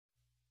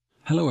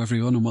Hello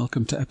everyone and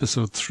welcome to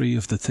episode 3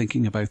 of the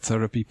Thinking About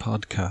Therapy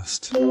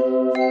podcast.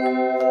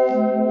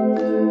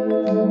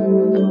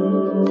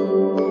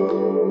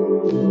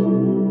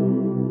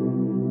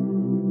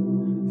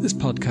 This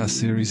podcast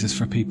series is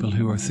for people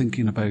who are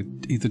thinking about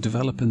either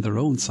developing their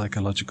own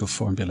psychological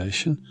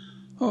formulation,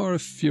 or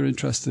if you're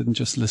interested in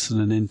just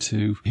listening in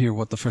to hear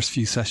what the first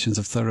few sessions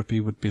of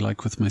therapy would be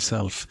like with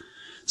myself.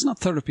 It's not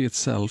therapy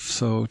itself,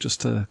 so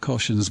just a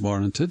caution is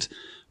warranted,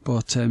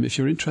 but if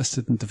you're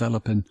interested in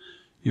developing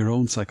your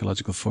own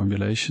psychological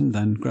formulation,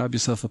 then grab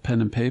yourself a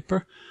pen and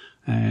paper,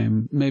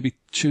 maybe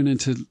tune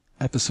into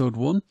episode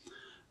 1,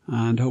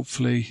 and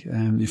hopefully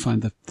you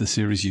find the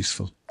series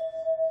useful.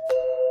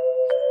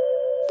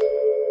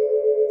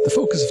 The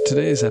focus of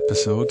today's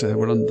episode,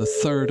 we're on the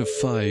third of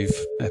 5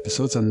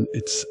 episodes, and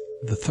it's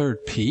the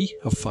third P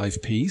of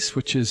 5 Ps,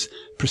 which is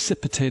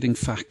precipitating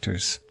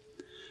factors.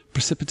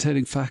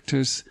 Precipitating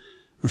factors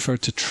refer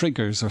to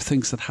triggers or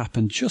things that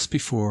happen just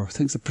before,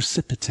 things that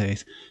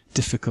precipitate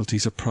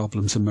difficulties or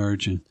problems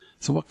emerging.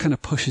 So what kind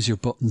of pushes your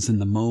buttons in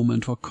the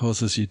moment? What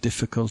causes you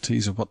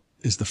difficulties, or what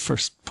is the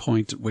first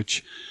point at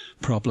which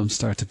problems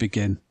start to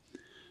begin?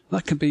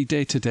 That can be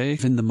day to day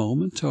in the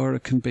moment, or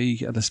it can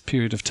be at a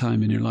period of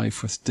time in your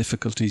life where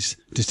difficulties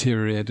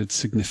deteriorated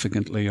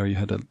significantly or you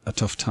had a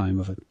tough time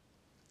of it.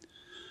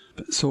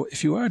 So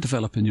if you are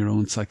developing your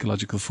own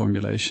psychological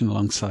formulation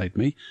alongside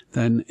me,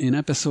 then in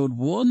episode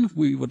 1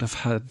 we would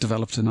have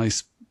developed a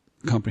nice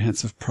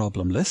comprehensive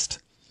problem list.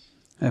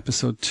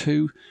 Episode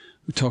 2,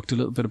 we talked a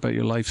little bit about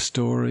your life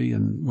story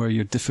and where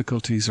your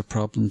difficulties or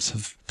problems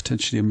have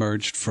potentially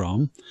emerged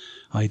from,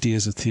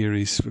 ideas or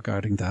theories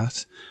regarding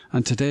that.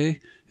 And today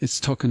it's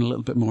talking a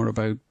little bit more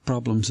about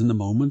problems in the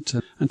moment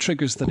and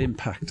triggers that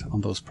impact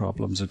on those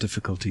problems or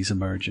difficulties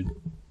emerging.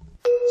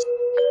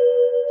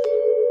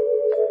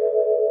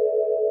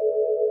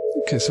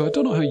 Okay, so I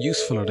don't know how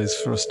useful it is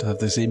for us to have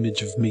this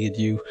image of me and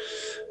you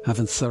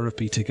having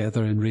therapy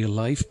together in real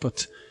life,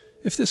 but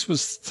if this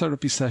was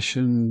therapy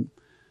session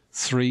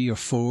 3 or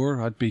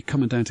 4, I'd be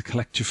coming down to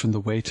collect you from the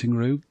waiting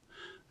room.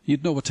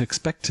 You'd know what to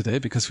expect today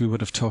because we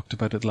would have talked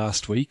about it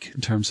last week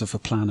in terms of a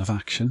plan of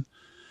action.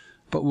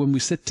 But when we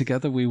sit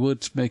together, we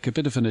would make a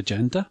bit of an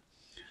agenda.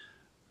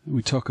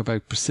 We talk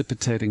about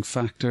precipitating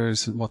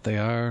factors and what they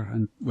are,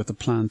 and with a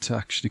plan to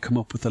actually come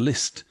up with a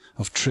list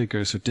of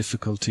triggers or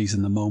difficulties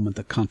in the moment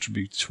that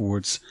contribute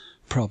towards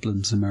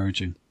problems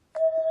emerging.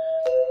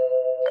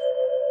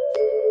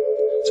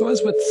 So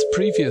as with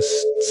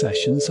previous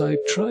sessions, I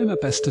try my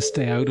best to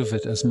stay out of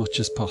it as much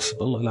as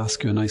possible. I'll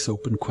ask you a nice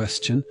open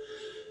question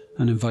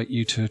and invite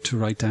you to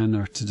write down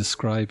or to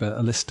describe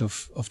a list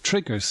of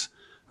triggers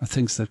or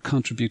things that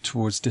contribute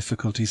towards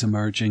difficulties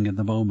emerging in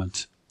the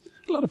moment.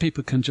 A lot of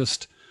people can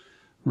just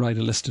write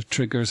a list of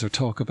triggers or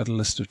talk about a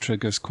list of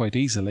triggers quite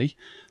easily,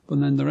 but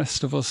then the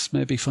rest of us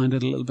maybe find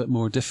it a little bit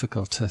more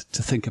difficult to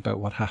think about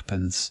what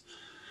happens.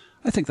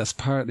 I think that's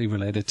partly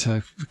related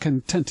to, we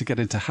can tend to get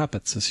into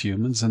habits as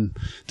humans, and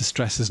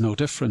distress is no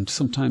different.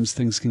 Sometimes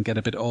things can get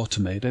a bit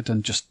automated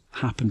and just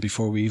happen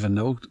before we even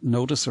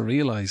notice or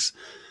realise.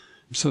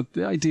 So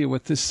the idea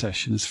with this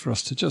session is for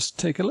us to just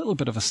take a little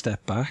bit of a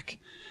step back,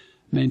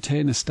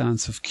 maintain a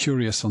stance of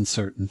curious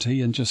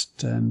uncertainty, and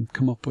just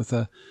come up with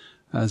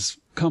as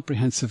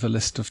comprehensive a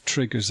list of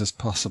triggers as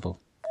possible.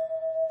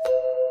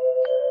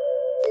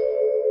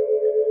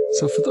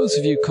 So for those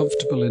of you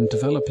comfortable in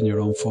developing your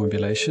own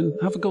formulation,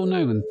 have a go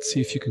now and see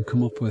if you can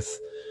come up with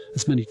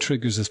as many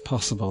triggers as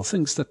possible,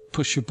 things that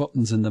push your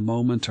buttons in the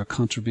moment or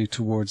contribute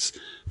towards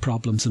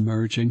problems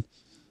emerging,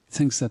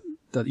 things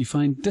that you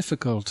find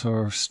difficult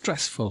or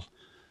stressful,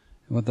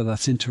 whether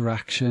that's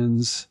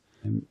interactions,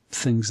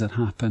 things that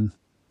happen,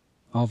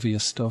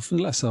 obvious stuff and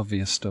less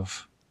obvious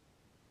stuff.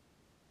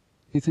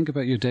 You think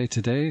about your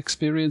day-to-day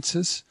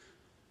experiences.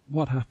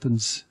 What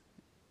happens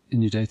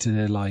in your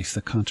day-to-day life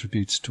that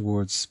contributes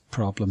towards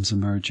problems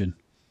emerging?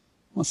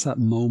 What's that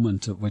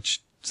moment at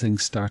which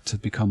things start to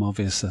become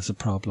obvious as a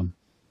problem?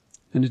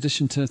 In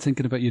addition to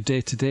thinking about your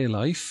day-to-day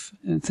life,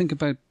 think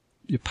about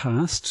your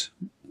past,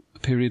 a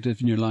period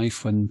in your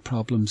life when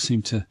problems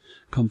seem to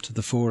come to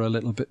the fore a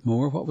little bit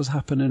more. What was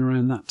happening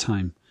around that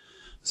time?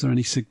 Is there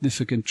any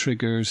significant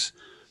triggers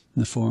in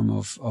the form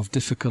of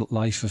difficult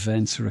life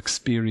events or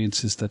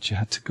experiences that you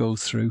had to go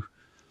through?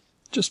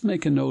 Just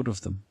make a note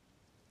of them.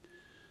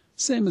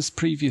 Same as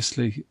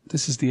previously,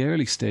 this is the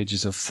early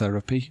stages of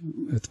therapy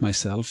with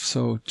myself,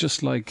 so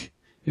just like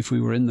if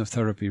we were in the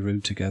therapy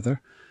room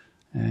together,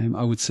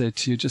 I would say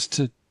to you just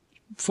to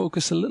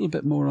focus a little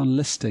bit more on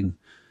listing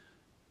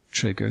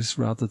triggers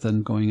rather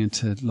than going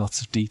into lots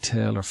of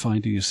detail or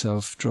finding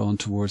yourself drawn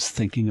towards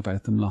thinking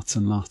about them lots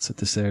and lots at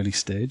this early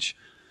stage.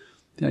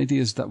 The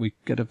idea is that we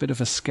get a bit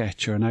of a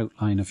sketch or an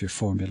outline of your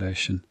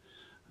formulation,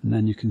 and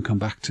then you can come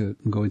back to it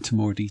and go into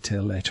more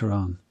detail later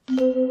on.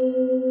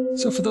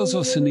 So for those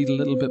of us who need a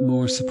little bit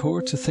more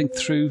support to think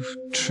through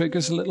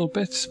triggers a little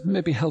bit, it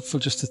may be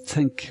helpful just to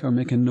think or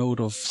make a note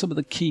of some of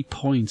the key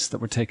points that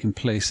were taking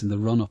place in the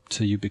run-up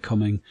to you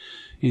becoming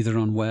either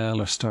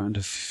unwell or starting to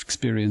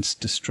experience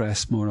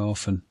distress more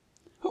often.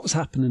 What was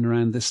happening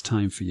around this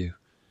time for you?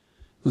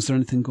 Was there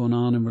anything going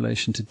on in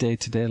relation to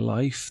day-to-day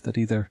life that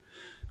either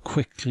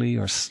quickly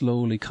or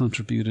slowly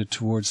contributed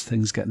towards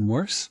things getting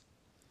worse?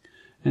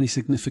 Any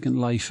significant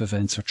life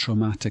events or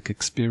traumatic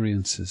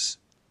experiences?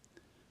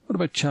 What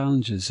about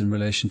challenges in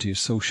relation to your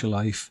social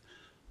life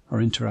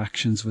or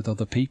interactions with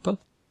other people?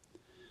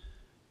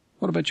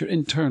 What about your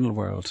internal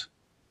world?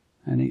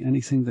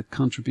 Anything that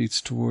contributes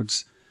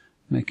towards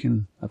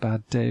making a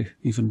bad day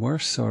even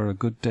worse or a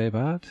good day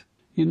bad?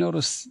 You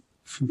notice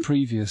from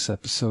previous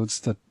episodes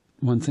that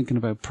when thinking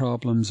about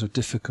problems or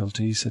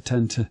difficulties, I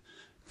tend to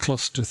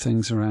cluster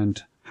things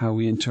around how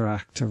we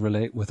interact or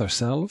relate with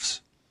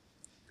ourselves,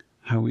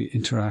 how we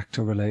interact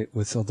or relate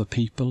with other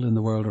people in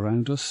the world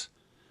around us,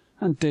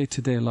 and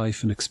day-to-day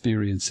life and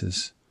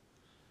experiences.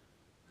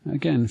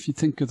 Again, if you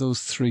think of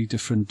those three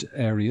different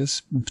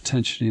areas,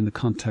 potentially in the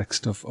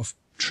context of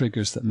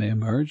triggers that may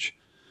emerge,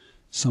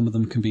 some of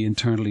them can be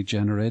internally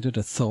generated,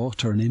 a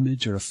thought or an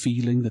image or a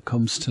feeling that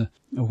comes to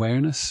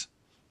awareness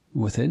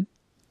within,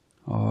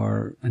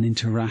 or an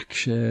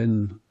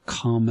interaction,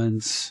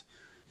 comments,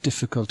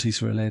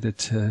 difficulties related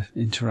to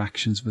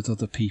interactions with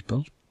other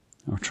people,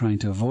 or trying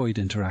to avoid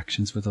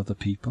interactions with other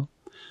people,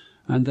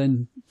 and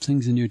then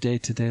things in your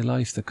day-to-day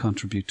life that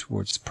contribute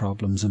towards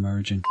problems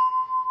emerging.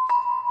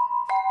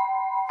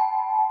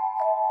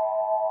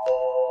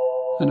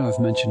 I know I've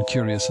mentioned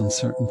curious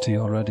uncertainty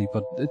already,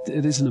 but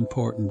it is an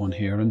important one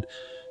here. And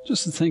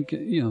just to think,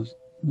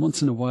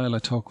 once in a while I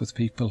talk with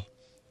people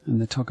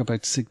and they talk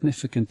about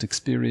significant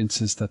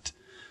experiences that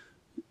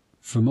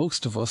for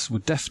most of us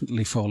would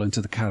definitely fall into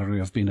the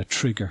category of being a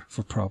trigger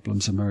for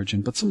problems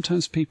emerging. But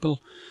sometimes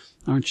people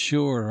aren't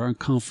sure or aren't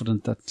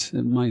confident that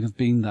it might have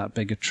been that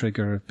big a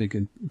trigger, a big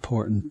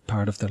important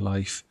part of their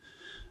life.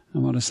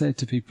 And what I say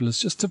to people is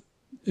just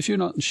if you're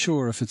not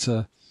sure if it's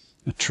a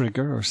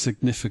trigger or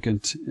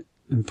significant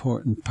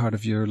important part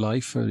of your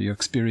life or your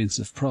experience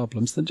of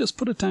problems, then just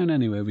put it down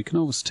anyway. We can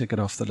always take it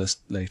off the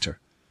list later.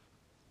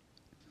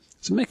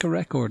 So make a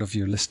record of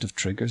your list of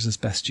triggers as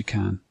best you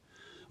can.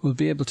 We'll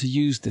be able to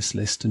use this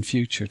list in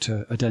future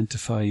to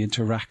identify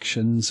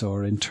interactions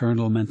or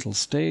internal mental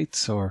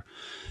states or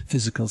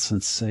physical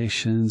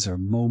sensations or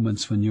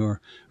moments when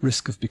your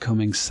risk of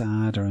becoming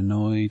sad or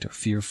annoyed or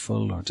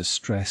fearful or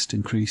distressed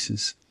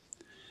increases.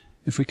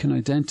 If we can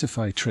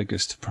identify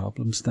triggers to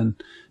problems, then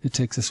it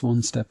takes us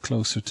one step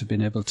closer to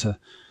being able to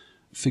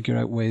figure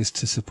out ways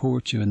to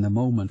support you in the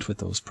moment with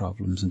those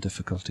problems and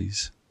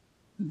difficulties.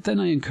 Then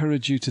I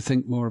encourage you to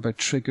think more about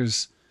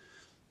triggers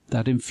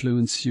that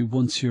influence you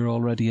once you're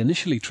already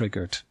initially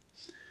triggered.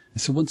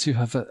 So once you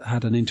have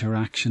had an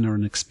interaction or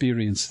an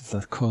experience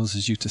that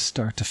causes you to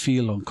start to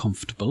feel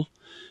uncomfortable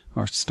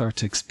or start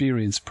to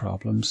experience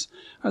problems,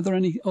 are there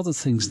any other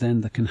things then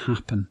that can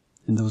happen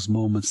in those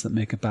moments that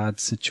make a bad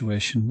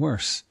situation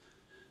worse?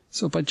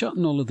 So by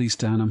jotting all of these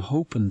down, I'm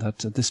hoping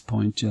that at this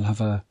point you'll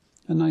have a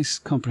nice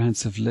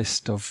comprehensive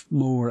list of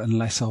more and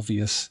less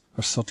obvious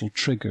or subtle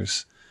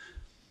triggers.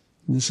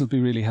 And this will be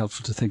really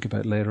helpful to think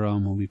about later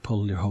on when we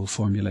pull your whole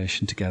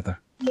formulation together.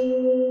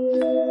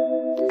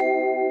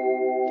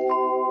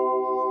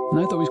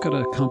 Now that we've got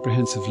a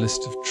comprehensive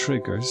list of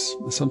triggers,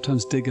 I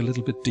sometimes dig a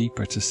little bit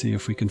deeper to see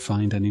if we can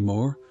find any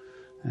more.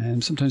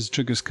 Sometimes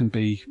triggers can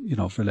be,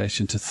 in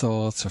relation to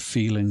thoughts or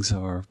feelings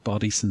or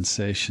body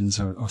sensations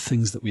or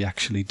things that we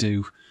actually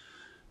do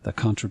that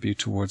contribute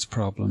towards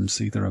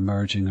problems either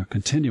emerging or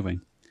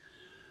continuing.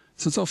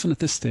 So it's often at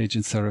this stage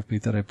in therapy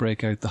that I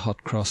break out the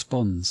hot cross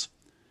buns.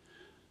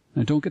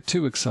 Now don't get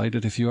too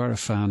excited if you are a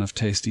fan of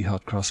tasty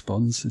hot cross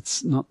buns.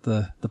 It's not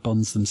the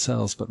buns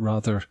themselves, but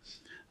rather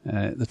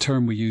the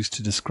term we use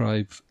to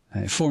describe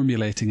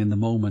formulating in the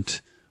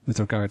moment with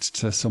regards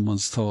to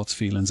someone's thoughts,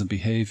 feelings and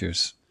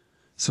behaviours.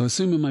 So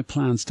assuming my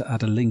plans to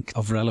add a link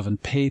of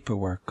relevant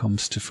paperwork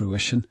comes to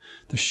fruition,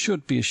 there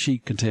should be a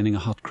sheet containing a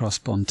hot cross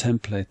bun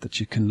template that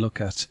you can look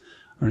at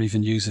or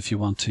even use if you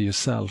want to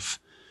yourself.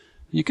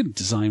 You can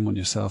design one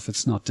yourself,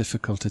 it's not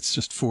difficult. It's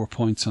just 4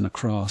 points on a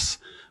cross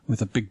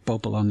with a big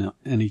bubble on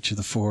each of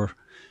the 4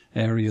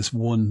 areas.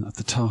 One at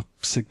the top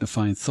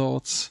signifying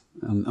thoughts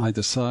on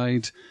either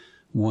side.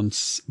 One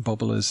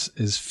bubble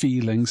is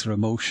feelings or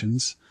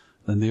emotions.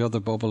 Then the other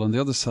bubble on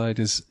the other side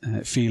is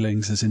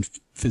feelings as in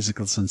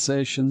physical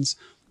sensations.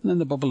 And then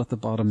the bubble at the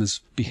bottom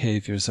is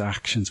behaviours or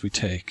actions we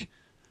take.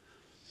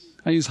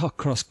 I use hot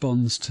cross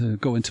buns to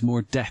go into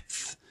more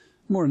depth,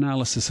 more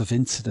analysis of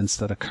incidents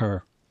that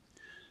occur,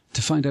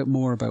 to find out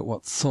more about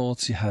what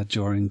thoughts you had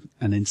during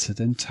an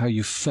incident, how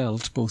you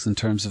felt both in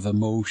terms of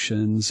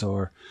emotions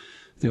or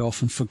the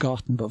often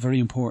forgotten but very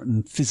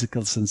important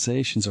physical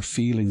sensations or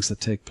feelings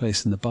that take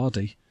place in the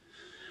body,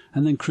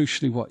 and then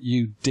crucially what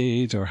you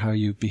did or how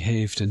you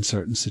behaved in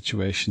certain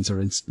situations or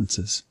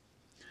instances.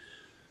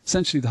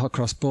 Essentially the hot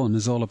cross bun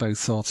is all about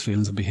thoughts,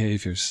 feelings and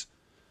behaviours.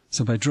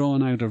 So by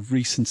drawing out a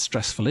recent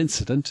stressful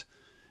incident,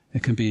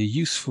 it can be a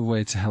useful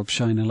way to help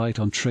shine a light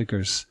on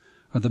triggers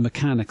or the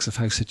mechanics of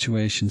how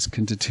situations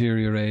can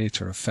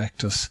deteriorate or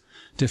affect us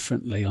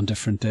differently on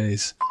different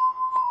days.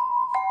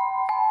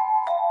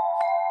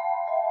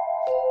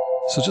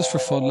 So just for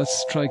fun,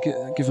 let's try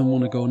giving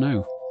one a go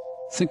now.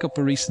 think up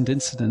a recent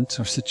incident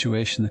or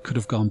situation that could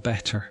have gone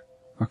better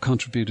or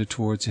contributed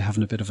towards you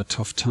having a bit of a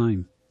tough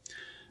time.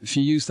 If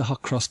you use the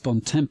hot cross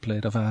bun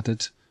template I've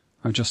added,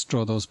 or just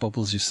draw those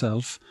bubbles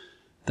yourself,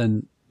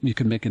 then you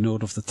can make a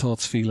note of the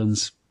thoughts,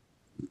 feelings,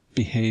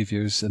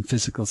 behaviours and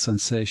physical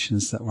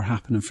sensations that were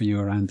happening for you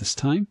around this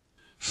time.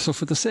 So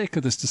for the sake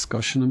of this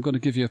discussion, I'm going to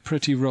give you a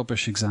pretty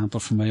rubbish example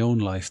from my own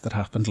life that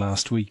happened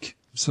last week.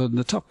 So in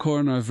the top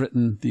corner I've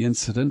written the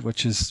incident,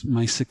 which is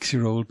my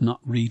 6-year-old not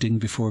reading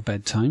before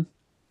bedtime.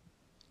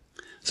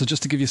 So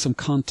just to give you some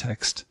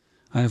context,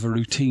 I have a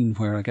routine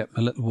where I get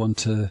my little one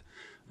to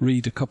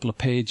read a couple of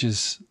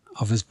pages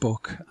of his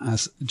book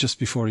just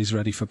before he's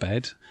ready for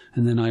bed,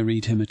 and then I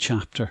read him a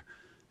chapter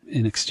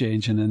in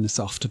exchange, and then it's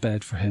off to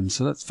bed for him.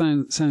 So that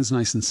sounds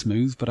nice and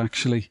smooth, but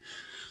actually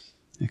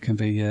it can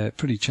be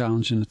pretty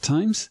challenging at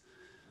times.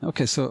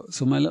 Okay, so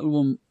my little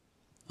one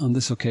on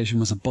this occasion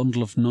was a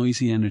bundle of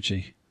noisy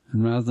energy,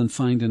 and rather than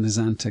finding his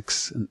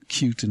antics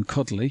cute and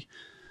cuddly,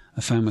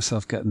 I found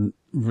myself getting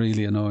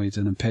really annoyed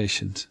and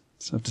impatient.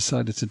 So I've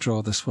decided to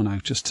draw this one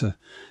out just to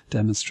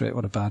demonstrate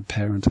what a bad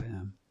parent I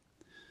am.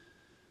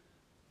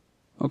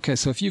 Okay,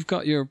 so if you've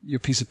got your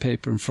piece of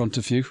paper in front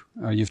of you,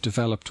 or you've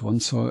developed one,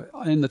 so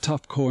in the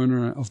top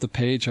corner of the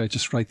page I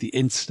just write the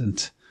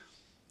incident,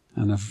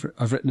 and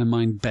I've written in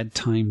mine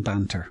bedtime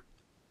banter.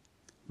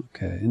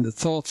 Okay, in the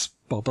thoughts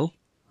bubble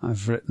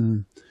I've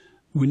written,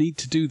 we need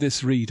to do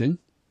this reading,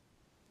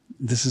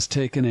 this has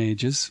taken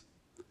ages,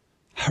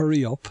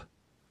 hurry up,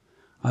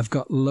 I've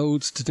got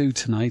loads to do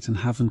tonight and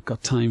haven't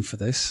got time for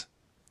this,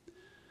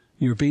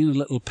 you're being a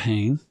little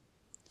pain.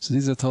 So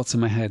these are thoughts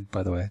in my head,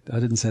 by the way. I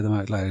didn't say them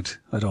out loud,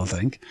 I don't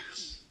think.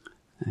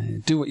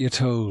 Do what you're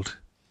told.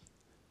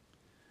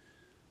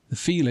 The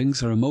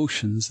feelings or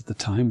emotions at the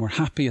time were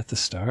happy at the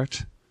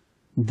start,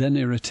 then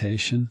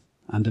irritation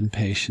and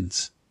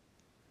impatience.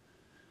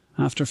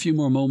 After a few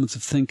more moments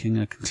of thinking,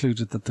 I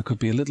concluded that there could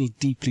be a little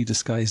deeply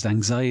disguised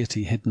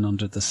anxiety hidden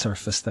under the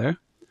surface there.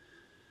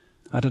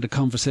 I had a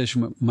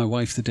conversation with my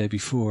wife the day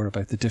before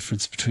about the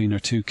difference between her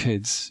two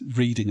kids'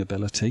 reading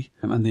ability,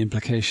 and the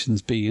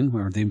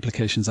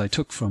implications I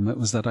took from it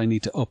was that I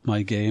need to up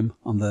my game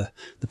on the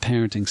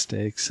parenting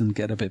stakes and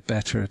get a bit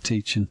better at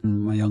teaching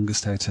my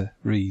youngest how to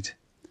read.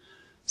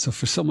 So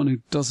for someone who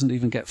doesn't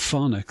even get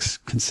phonics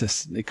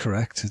consistently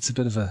correct, it's a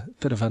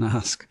bit of an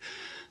ask.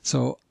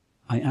 So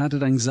I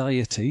added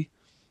anxiety,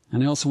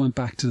 and I also went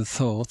back to the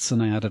thoughts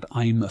and I added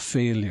I'm a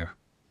failure.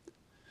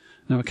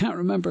 Now, I can't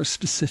remember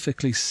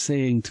specifically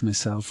saying to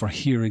myself or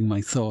hearing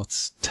my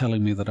thoughts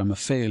telling me that I'm a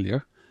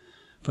failure,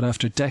 but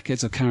after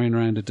decades of carrying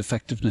around a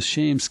defectiveness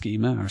shame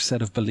schema or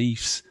set of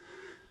beliefs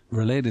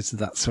related to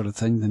that sort of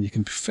thing, then you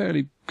can be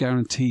fairly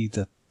guaranteed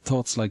that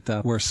thoughts like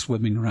that were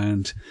swimming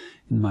around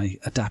in my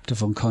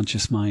adaptive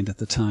unconscious mind at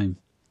the time.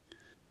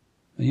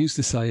 I use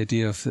this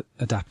idea of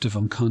adaptive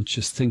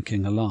unconscious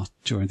thinking a lot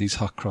during these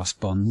hot cross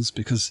buns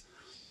because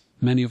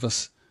many of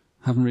us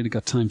haven't really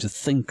got time to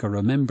think or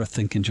remember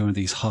thinking during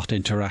these hot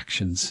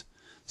interactions.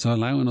 So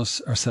allowing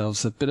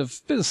ourselves a bit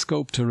of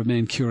scope to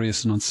remain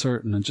curious and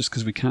uncertain, and just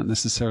because we can't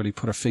necessarily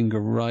put our finger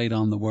right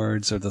on the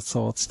words or the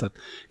thoughts that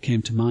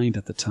came to mind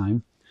at the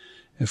time,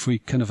 if we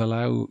kind of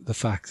allow the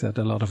fact that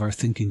a lot of our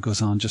thinking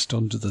goes on just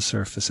under the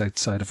surface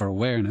outside of our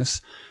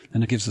awareness,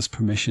 then it gives us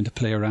permission to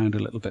play around a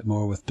little bit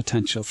more with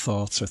potential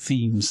thoughts or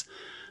themes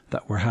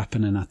that were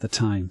happening at the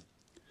time.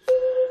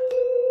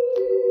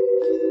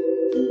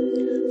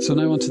 So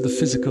now onto the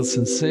physical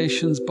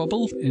sensations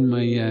bubble in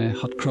my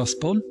hot cross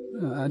bun.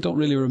 I don't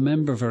really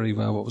remember very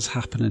well what was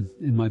happening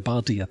in my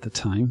body at the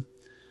time.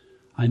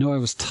 I know I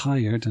was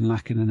tired and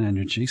lacking in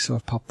energy, so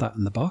I've popped that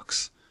in the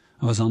box.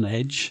 I was on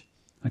edge.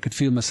 I could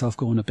feel myself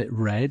going a bit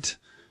red,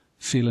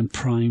 feeling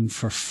primed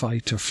for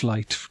fight or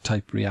flight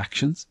type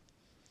reactions.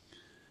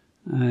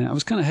 I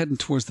was kind of heading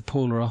towards the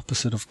polar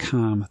opposite of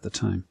calm at the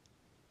time.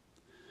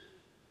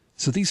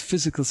 So these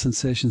physical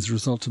sensations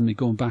resulted in me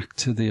going back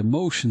to the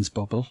emotions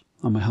bubble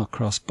on my hot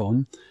cross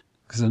bun,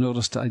 because I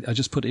noticed I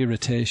just put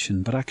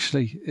irritation, but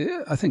actually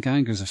I think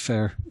anger is a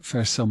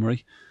fair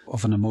summary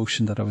of an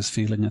emotion that I was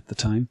feeling at the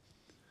time.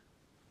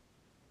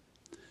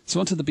 So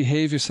onto the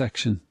behaviour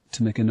section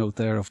to make a note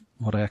there of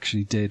what I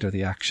actually did or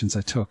the actions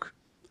I took.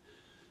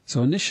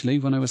 So initially,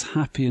 when I was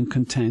happy and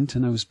content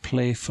and I was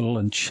playful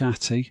and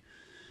chatty,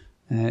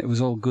 it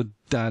was all good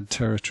dad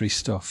territory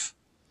stuff.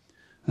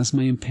 As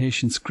my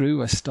impatience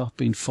grew, I stopped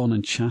being fun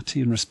and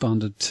chatty and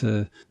responded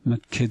to my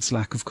kid's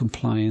lack of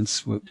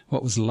compliance with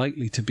what was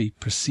likely to be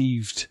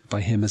perceived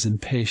by him as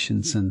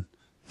impatience and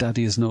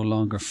daddy is no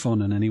longer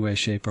fun in any way,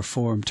 shape or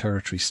form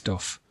territory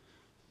stuff.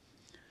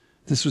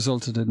 This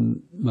resulted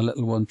in my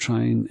little one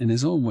trying in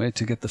his own way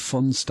to get the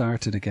fun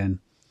started again.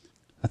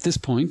 At this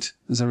point,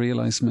 as I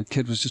realised my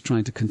kid was just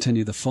trying to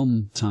continue the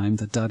fun time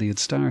that daddy had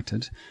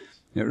started,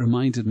 it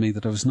reminded me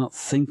that I was not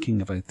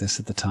thinking about this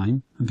at the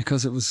time, and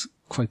because it was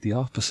quite the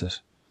opposite.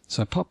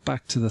 So I popped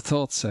back to the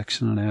thoughts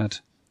section and I had,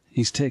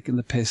 he's taking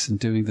the piss and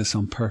doing this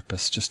on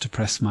purpose just to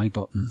press my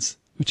buttons,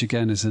 which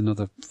again is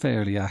another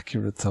fairly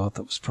accurate thought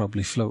that was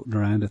probably floating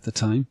around at the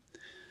time.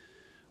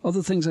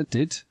 Other things I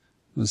did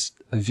was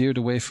I veered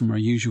away from our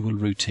usual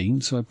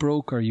routine, so I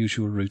broke our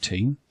usual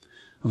routine.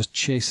 I was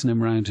chasing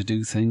him around to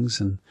do things,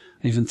 and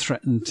I even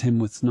threatened him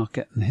with not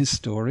getting his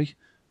story,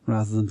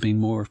 rather than being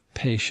more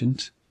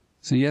patient.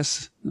 So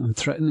yes, I'm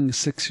threatening a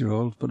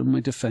 6-year-old, but in my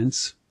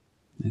defence,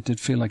 it did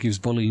feel like he was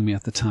bullying me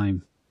at the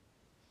time.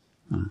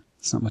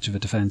 It's not much of a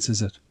defence,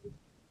 is it?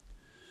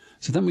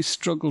 So then we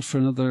struggled for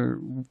another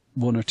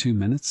 1 or 2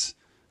 minutes.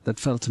 That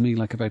felt to me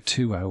like about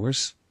 2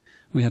 hours.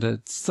 We had a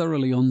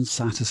thoroughly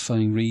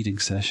unsatisfying reading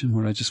session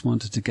where I just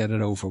wanted to get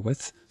it over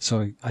with.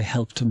 So I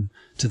helped him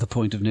to the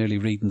point of nearly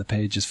reading the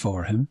pages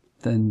for him.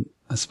 Then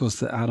I suppose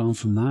the add-on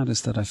from that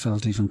is that I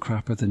felt even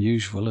crappier than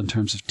usual in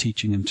terms of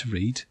teaching him to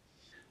read.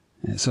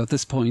 So at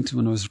this point,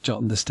 when I was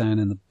jotting this down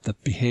in the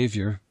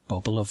behaviour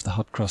bubble of the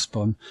hot cross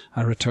bun,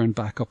 I returned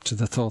back up to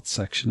the thoughts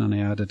section and I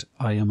added,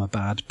 I am a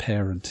bad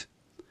parent,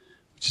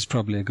 which is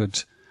probably a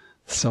good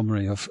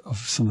summary of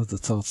some of the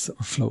thoughts that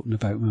were floating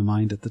about my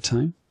mind at the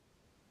time.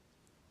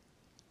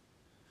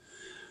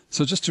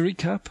 So just to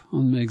recap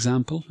on my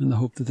example, in the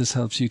hope that this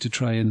helps you to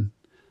try and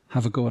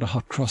have a go at a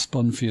hot cross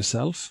bun for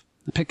yourself.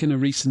 Picking a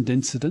recent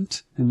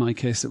incident, in my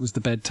case it was the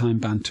bedtime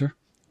banter,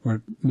 where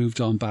it moved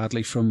on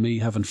badly from me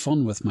having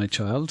fun with my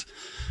child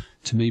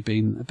to me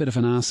being a bit of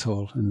an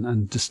asshole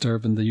and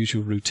disturbing the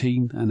usual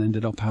routine, and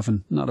ended up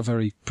having not a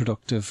very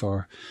productive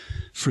or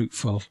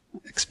fruitful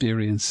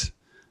experience.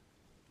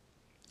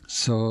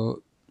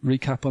 So,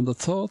 recap on the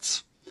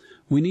thoughts.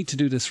 We need to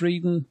do this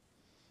reading.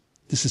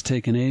 This is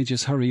taking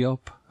ages. Hurry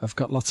up. I've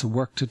got lots of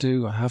work to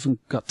do. I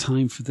haven't got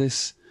time for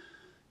this.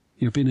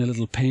 You're being a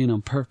little pain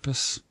on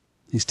purpose.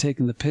 He's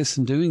taking the piss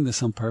and doing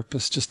this on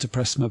purpose just to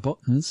press my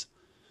buttons.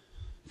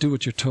 Do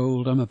what you're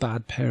told. I'm a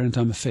bad parent.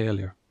 I'm a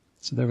failure.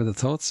 So there were the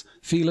thoughts.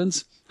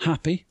 Feelings.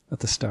 Happy at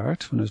the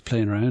start when I was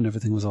playing around.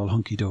 Everything was all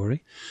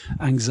hunky-dory.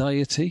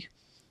 Anxiety.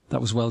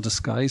 That was well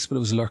disguised, but it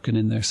was lurking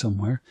in there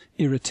somewhere.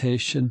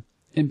 Irritation.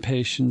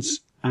 Impatience,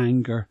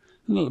 anger,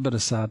 and a little bit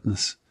of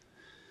sadness.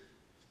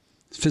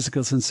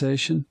 Physical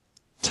sensation,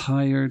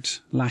 tired,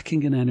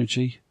 lacking in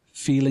energy,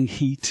 feeling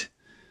heat,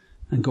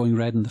 and going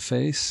red in the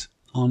face,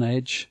 on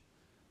edge,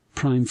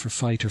 prime for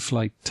fight or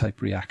flight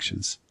type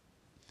reactions.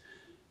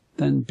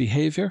 Then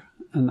behaviour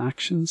and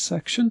action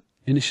section.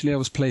 Initially I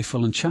was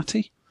playful and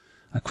chatty.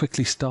 I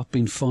quickly stopped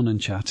being fun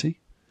and chatty.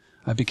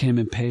 I became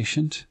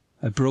impatient.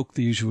 I broke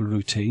the usual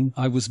routine.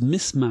 I was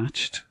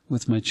mismatched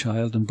with my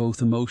child in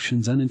both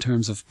emotions and in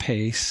terms of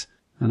pace,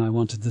 and I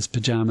wanted his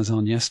pyjamas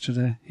on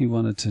yesterday. He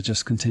wanted to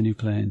just continue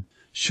playing.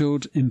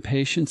 Showed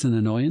impatience and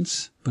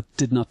annoyance, but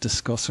did not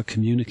discuss or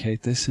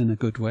communicate this in a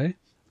good way.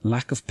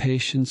 Lack of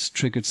patience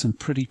triggered some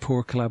pretty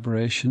poor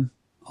collaboration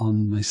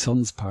on my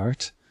son's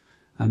part,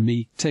 and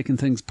me taking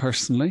things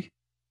personally,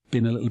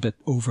 being a little bit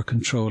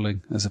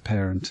over-controlling as a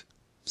parent.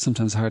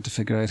 Sometimes hard to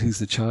figure out who's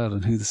the child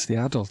and who's the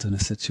adult in a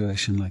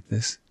situation like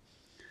this.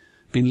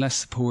 Being less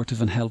supportive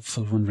and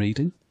helpful when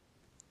reading.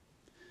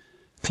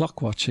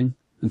 Clock watching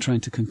and trying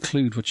to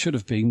conclude what should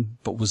have been,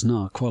 but was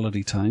not,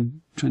 quality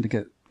time. Trying to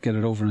get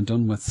it over and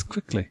done with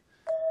quickly.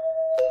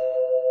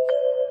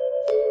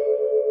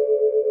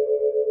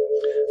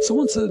 So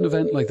once an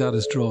event like that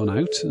is drawn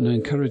out, and I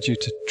encourage you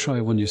to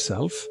try one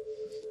yourself,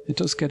 it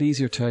does get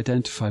easier to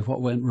identify what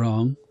went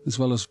wrong, as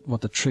well as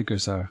what the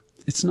triggers are.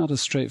 It's not as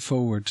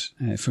straightforward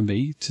for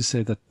me to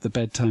say that the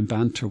bedtime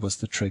banter was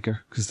the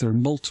trigger, because there are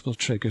multiple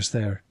triggers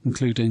there,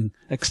 including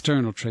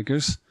external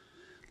triggers,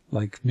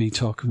 like me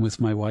talking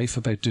with my wife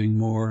about doing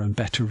more and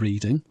better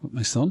reading with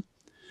my son,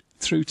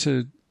 through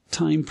to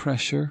time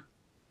pressure,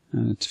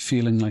 to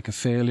feeling like a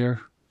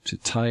failure, to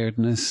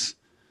tiredness,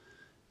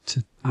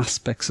 to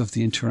aspects of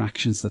the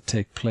interactions that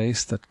take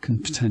place that can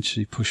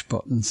potentially push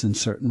buttons in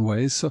certain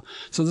ways. So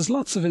there's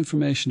lots of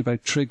information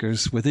about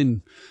triggers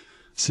within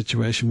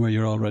situation where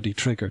you're already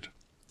triggered.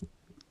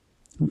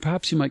 And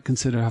perhaps you might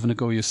consider having a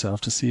go yourself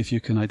to see if you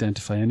can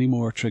identify any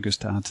more triggers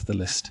to add to the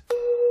list.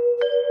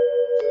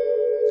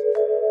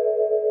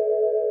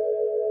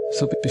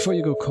 So before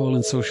you go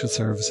calling social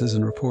services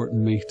and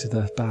reporting me to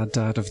the Bad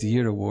Dad of the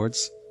Year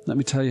awards, let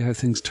me tell you how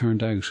things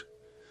turned out.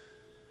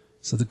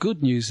 So the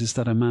good news is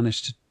that I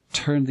managed to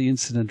turn the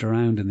incident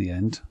around in the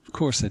end. Of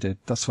course I did.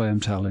 That's why I'm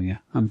telling you.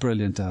 I'm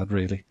brilliant, Dad,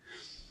 really.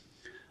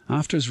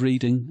 After his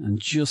reading, and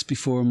just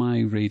before my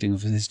reading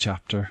of his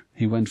chapter,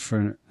 he went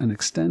for an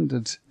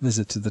extended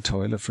visit to the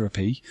toilet for a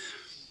pee,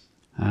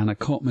 and I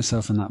caught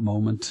myself in that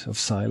moment of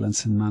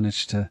silence and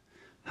managed to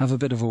have a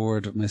bit of a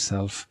word with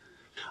myself.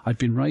 I'd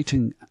been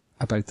writing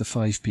about the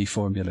 5P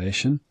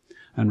formulation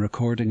and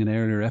recording an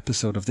earlier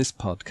episode of this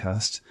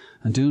podcast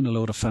and doing a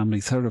load of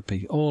family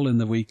therapy all in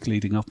the week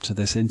leading up to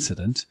this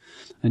incident,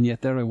 and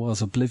yet there I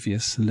was,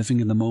 oblivious and living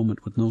in the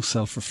moment with no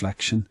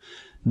self-reflection,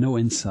 no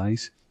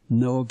insight,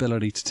 no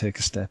ability to take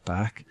a step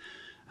back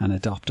and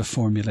adopt a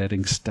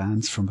formulating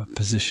stance from a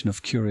position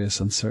of curious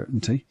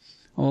uncertainty.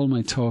 All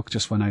my talk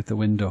just went out the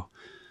window.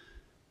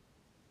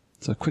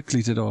 So I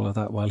quickly did all of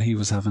that while he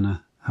was having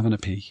a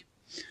pee.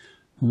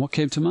 And what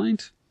came to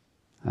mind?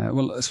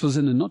 Well, I suppose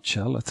in a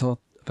nutshell, I thought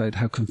about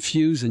how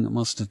confusing it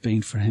must have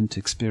been for him to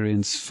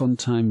experience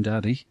fun-time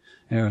daddy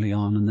early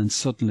on, and then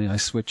suddenly I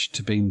switched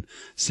to being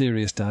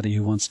serious daddy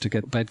who wants to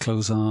get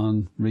bedclothes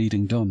on,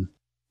 reading done.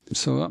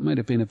 So that might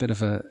have been a bit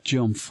of a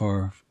jump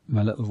for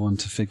my little one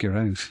to figure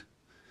out.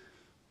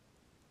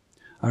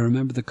 I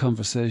remember the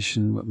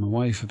conversation with my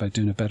wife about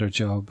doing a better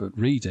job at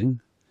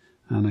reading,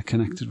 and I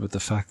connected with the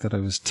fact that I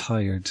was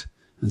tired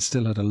and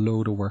still had a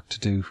load of work to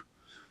do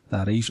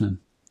that evening.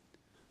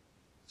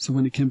 So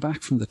when he came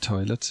back from the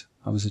toilet,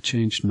 I was a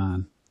changed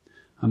man.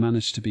 I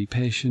managed to be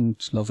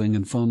patient, loving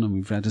and fun, and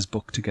we read his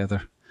book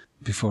together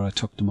before I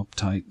tucked him up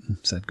tight and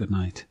said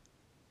goodnight.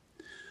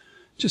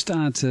 Just to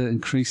add to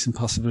increasing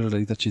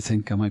possibility that you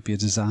think I might be a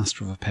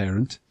disaster of a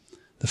parent,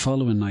 the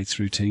following night's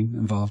routine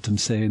involved him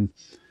saying,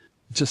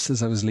 just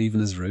as I was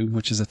leaving his room,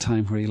 which is a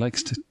time where he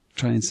likes to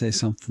try and say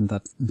something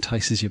that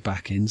entices you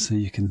back in so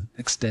you can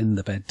extend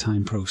the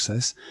bedtime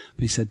process.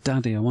 But he said,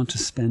 "Daddy, I want to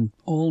spend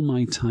all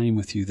my time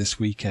with you this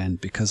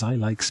weekend because I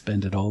like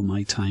spending all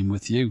my time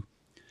with you."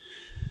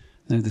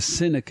 Now, the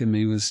cynic in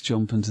me was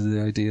jumping to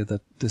the idea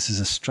that this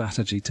is a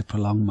strategy to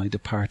prolong my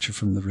departure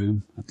from the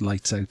room at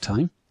lights out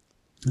time.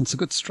 And it's a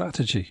good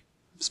strategy,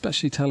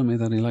 especially telling me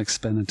that he likes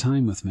spending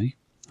time with me.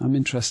 I'm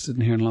interested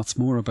in hearing lots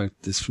more about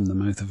this from the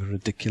mouth of a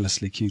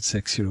ridiculously cute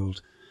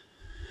 6-year-old.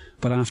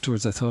 But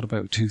afterwards I thought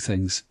about two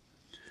things.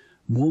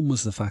 One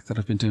was the fact that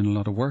I've been doing a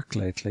lot of work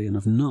lately and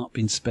I've not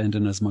been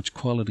spending as much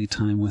quality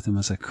time with him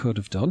as I could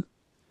have done.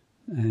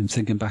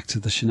 Thinking back to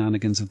the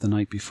shenanigans of the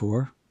night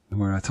before,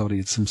 where I thought he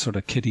had some sort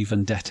of kiddie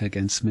vendetta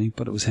against me,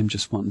 but it was him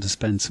just wanting to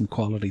spend some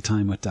quality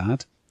time with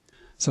Dad.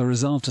 So I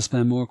resolved to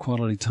spend more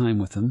quality time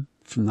with him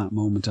from that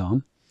moment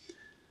on.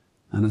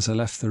 And as I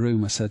left the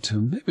room, I said to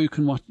him, maybe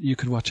you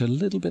could watch a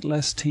little bit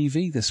less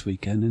TV this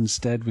weekend.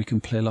 Instead, we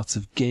can play lots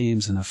of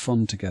games and have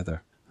fun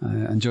together. I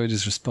enjoyed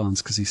his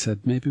response because he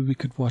said, maybe we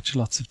could watch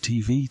lots of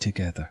TV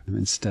together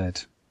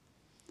instead.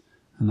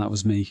 And that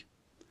was me,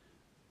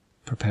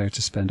 prepared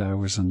to spend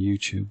hours on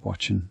YouTube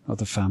watching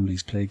other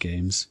families play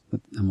games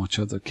and watch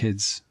other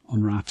kids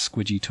unwrap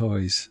squidgy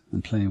toys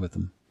and play with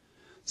them.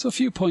 So a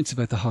few points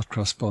about the hot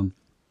cross bun.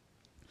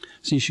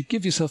 So you should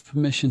give yourself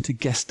permission to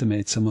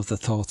guesstimate some of the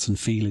thoughts and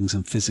feelings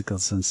and physical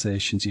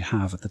sensations you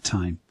have at the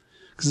time.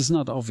 Because it's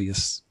not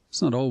obvious.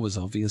 It's not always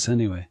obvious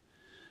anyway.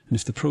 And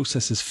if the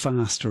process is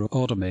fast or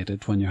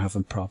automated when you're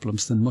having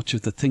problems, then much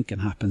of the thinking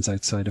happens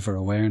outside of our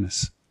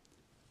awareness.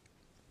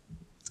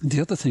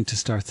 The other thing to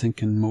start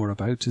thinking more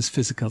about is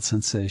physical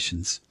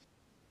sensations.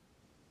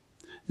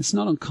 It's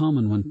not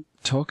uncommon when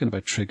talking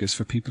about triggers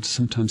for people to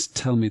sometimes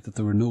tell me that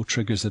there were no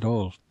triggers at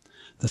all,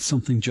 that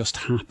something just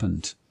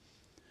happened.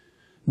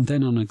 And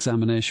then on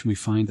examination we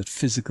find that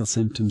physical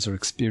symptoms or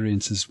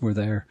experiences were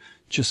there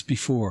just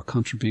before,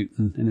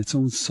 contributing in its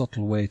own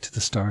subtle way to the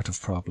start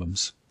of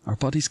problems. Our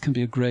bodies can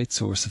be a great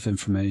source of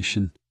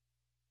information.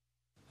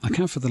 I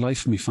can't for the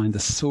life of me find the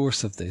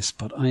source of this,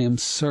 but I am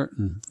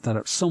certain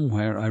that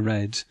somewhere I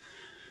read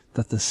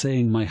that the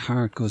saying "my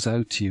heart goes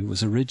out to you"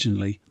 was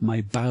originally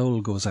 "my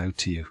bowel goes out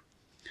to you,"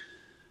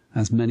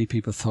 as many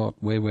people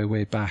thought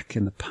way back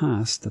in the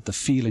past that the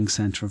feeling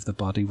centre of the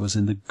body was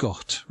in the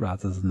gut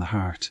rather than the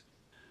heart.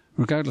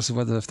 Regardless of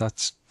whether if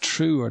that's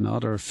true or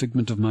not, or a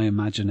figment of my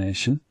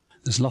imagination,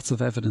 there's lots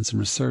of evidence and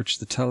research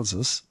that tells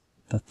us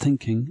that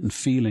thinking and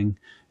feeling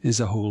is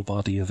a whole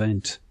body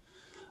event.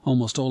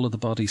 Almost all of the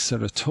body's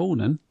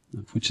serotonin,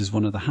 which is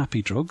one of the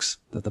happy drugs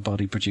that the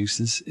body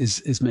produces,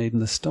 is made in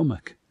the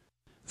stomach.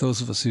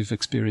 Those of us who've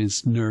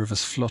experienced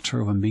nervous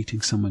flutter when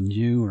meeting someone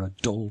new, or a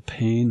dull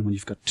pain when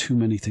you've got too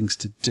many things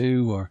to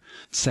do, or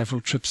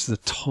several trips to the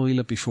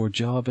toilet before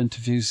job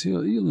interviews,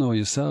 you'll know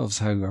yourselves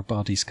how our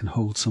bodies can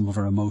hold some of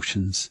our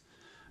emotions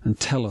and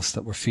tell us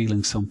that we're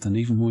feeling something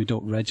even when we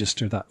don't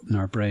register that in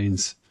our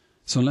brains.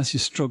 So unless you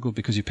struggle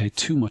because you pay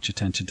too much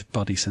attention to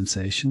body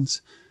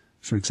sensations,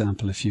 for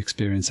example, if you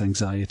experience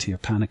anxiety or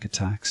panic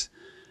attacks,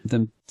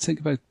 then think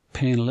about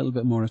paying a little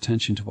bit more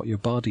attention to what your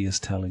body is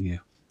telling you.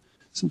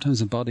 Sometimes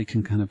the body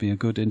can kind of be a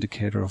good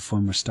indicator of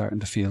when we're starting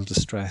to feel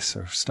distress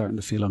or starting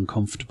to feel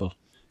uncomfortable.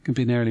 It can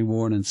be an early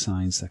warning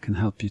signs that can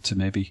help you to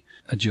maybe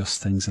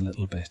adjust things a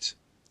little bit.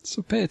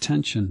 So pay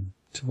attention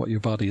to what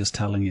your body is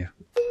telling you.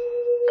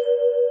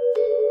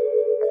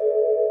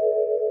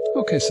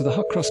 Okay, so the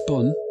hot cross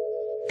bun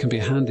can be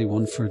a handy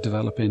one for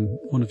developing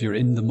one of your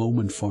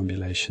in-the-moment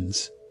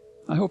formulations.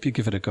 I hope you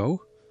give it a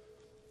go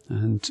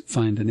and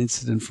find an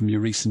incident from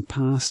your recent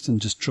past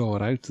and just draw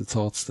it out, the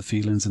thoughts, the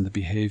feelings and the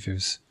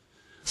behaviours.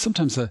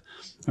 Sometimes a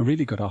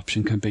really good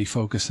option can be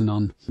focusing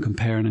on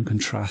comparing and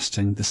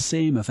contrasting the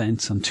same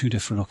events on two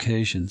different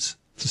occasions.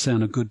 So say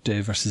on a good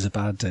day versus a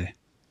bad day.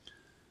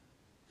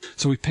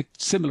 So we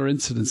picked similar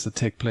incidents that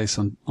take place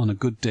on a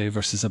good day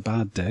versus a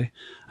bad day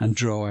and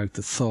draw out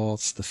the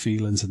thoughts, the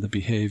feelings and the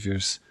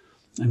behaviours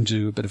and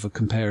do a bit of a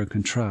compare and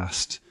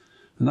contrast.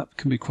 And that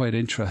can be quite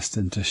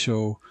interesting to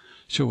show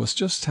us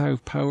just how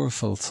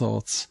powerful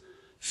thoughts,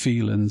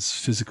 feelings,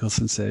 physical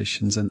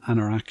sensations and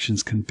our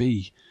actions can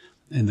be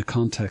in the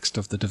context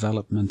of the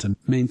development and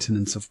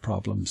maintenance of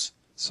problems.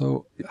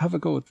 So have a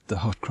go at the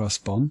hot cross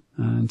bun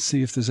and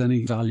see if there's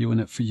any value in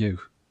it for you.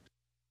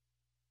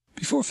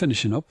 Before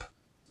finishing up,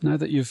 now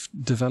that you've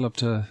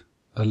developed a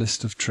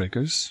list of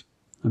triggers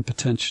and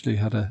potentially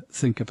had a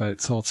think about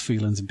thoughts,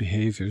 feelings and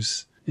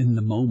behaviours in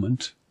the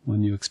moment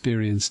when you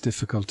experience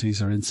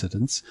difficulties or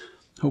incidents,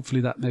 hopefully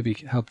that maybe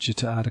helped you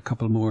to add a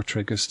couple more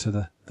triggers to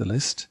the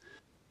list.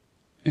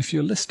 If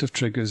your list of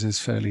triggers is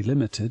fairly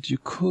limited, you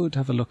could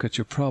have a look at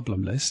your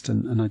problem list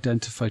and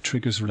identify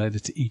triggers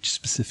related to each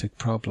specific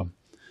problem.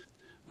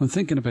 When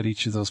thinking about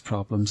each of those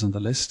problems on the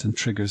list and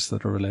triggers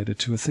that are related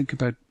to it, think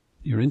about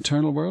your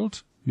internal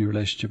world, your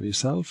relationship with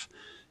yourself,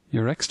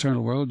 your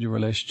external world, your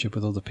relationship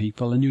with other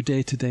people, and your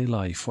day-to-day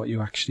life, what you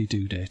actually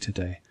do day to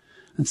day,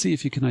 and see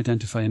if you can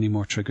identify any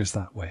more triggers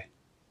that way.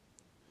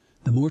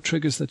 The more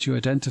triggers that you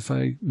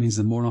identify means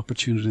the more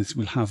opportunities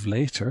we'll have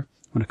later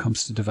when it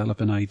comes to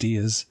developing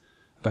ideas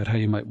about how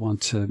you might want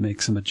to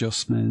make some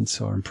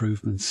adjustments or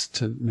improvements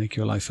to make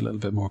your life a little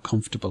bit more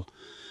comfortable.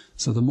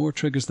 So the more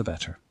triggers, the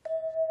better.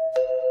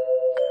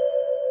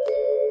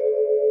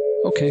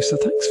 Okay, so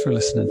thanks for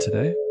listening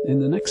today. In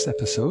the next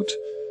episode,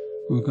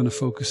 we're going to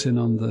focus in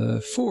on the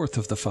fourth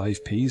of the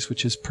 5 Ps,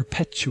 which is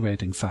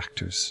perpetuating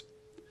factors.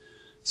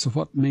 So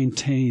what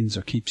maintains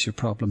or keeps your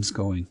problems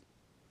going?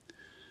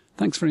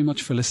 Thanks very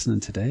much for listening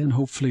today, and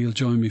hopefully you'll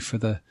join me for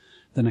the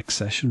next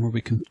session where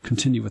we can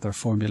continue with our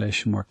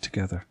formulation work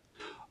together.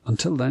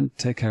 Until then,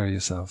 take care of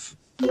yourself.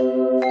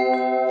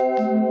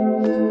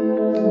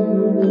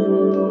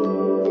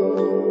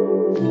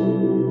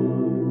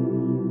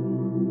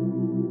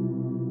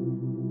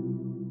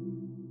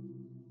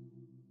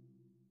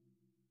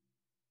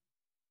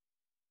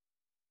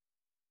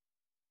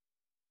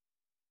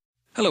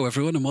 Hello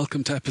everyone, and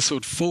welcome to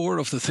episode 4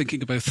 of the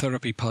Thinking About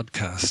Therapy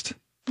podcast.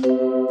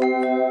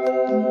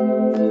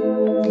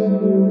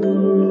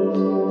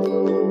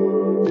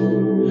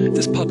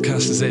 This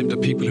podcast is aimed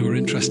at people who are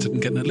interested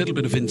in getting a little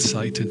bit of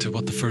insight into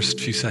what the first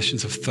few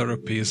sessions of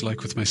therapy is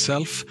like with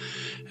myself,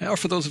 or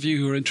for those of you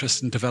who are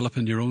interested in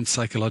developing your own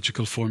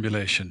psychological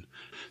formulation.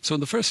 So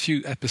in the first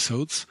few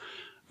episodes,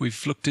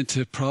 we've looked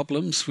into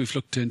problems, we've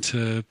looked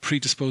into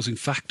predisposing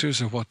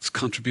factors or what's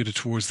contributed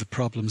towards the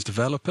problems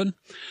developing.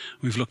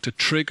 We've looked at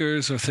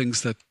triggers or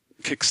things that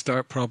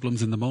kickstart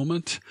problems in the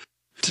moment.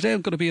 Today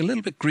I'm going to be a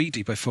little bit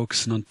greedy by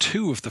focusing on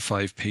 2 of the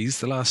 5 Ps,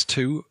 the last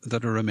 2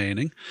 that are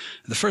remaining.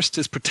 The first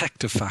is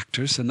protective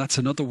factors, and that's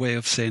another way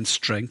of saying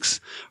strengths,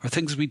 or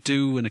things we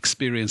do and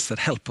experience that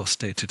help us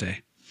day to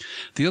day.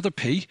 The other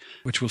P,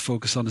 which we'll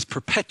focus on, is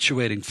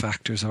perpetuating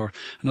factors, or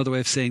another way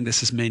of saying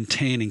this is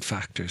maintaining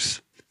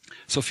factors.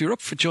 So if you're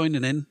up for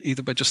joining in,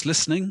 either by just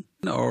listening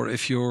or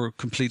if you're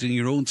completing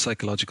your own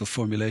psychological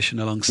formulation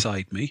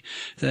alongside me,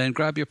 then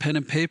grab your pen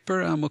and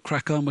paper and we'll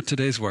crack on with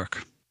today's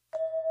work.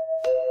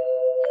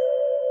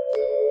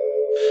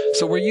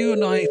 So were you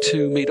and I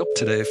to meet up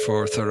today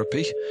for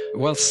therapy,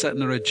 whilst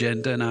setting our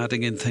agenda and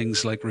adding in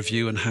things like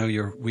reviewing how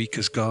your week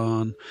has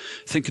gone,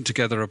 thinking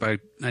together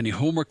about any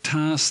homework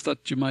tasks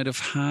that you might have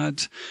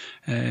had,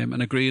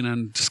 and agreeing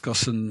and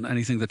discussing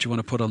anything that you want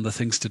to put on the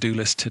things to do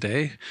list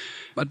today,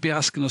 I'd be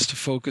asking us to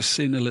focus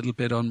in a little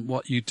bit on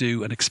what you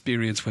do and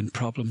experience when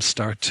problems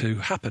start to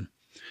happen.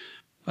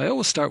 I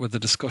always start with a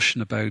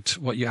discussion about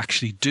what you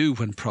actually do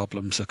when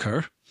problems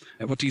occur.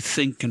 What do you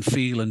think and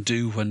feel and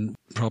do when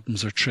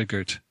problems are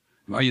triggered?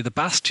 Are you the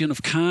bastion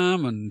of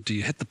calm, and do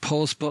you hit the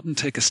pause button,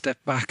 take a step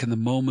back in the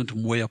moment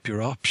and weigh up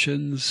your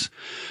options?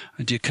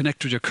 And do you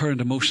connect with your current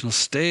emotional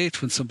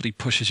state when somebody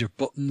pushes your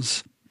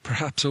buttons,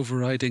 perhaps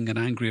overriding an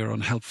angry or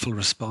unhelpful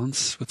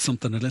response with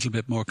something a little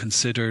bit more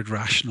considered,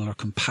 rational or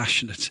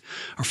compassionate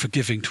or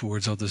forgiving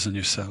towards others and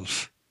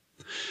yourself?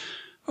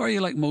 Or are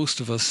you like most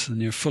of us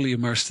and you're fully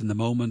immersed in the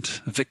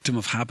moment, a victim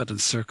of habit and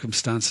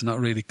circumstance and not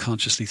really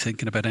consciously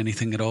thinking about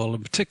anything at all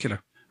in particular?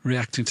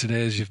 Reacting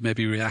today as you've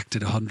maybe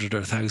reacted 100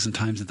 or 1,000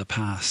 times in the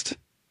past.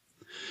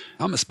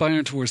 I'm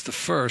aspiring towards the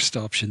first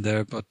option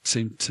there, but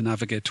seem to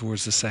navigate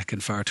towards the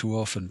second far too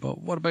often. But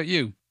what about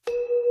you?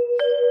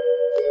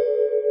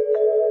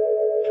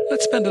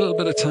 Let's spend a little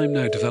bit of time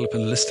now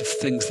developing a list of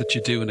things that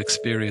you do and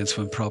experience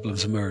when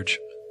problems emerge.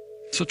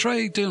 So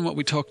try doing what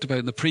we talked about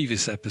in the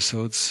previous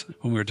episodes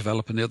when we were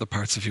developing the other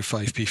parts of your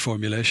 5P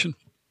formulation.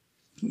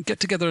 Get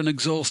together an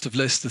exhaustive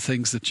list of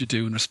things that you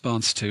do in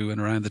response to and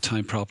around the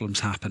time problems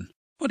happen.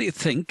 What do you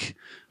think?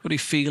 What do you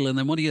feel? And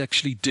then what do you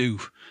actually do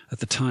at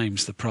the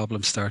times the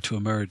problems start to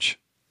emerge?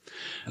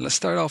 And let's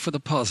start off with the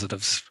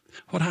positives.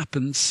 What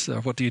happens,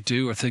 or what do you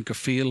do or think or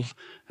feel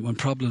when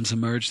problems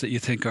emerge that you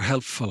think are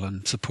helpful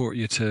and support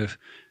you to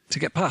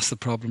get past the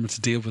problem and to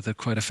deal with it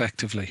quite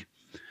effectively?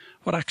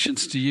 What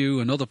actions do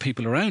you and other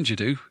people around you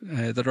do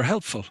that are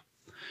helpful?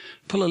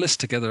 Pull a list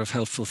together of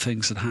helpful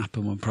things that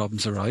happen when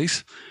problems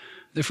arise.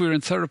 If we were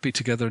in therapy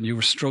together and you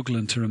were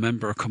struggling to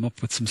remember or come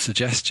up with some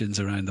suggestions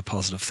around the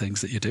positive things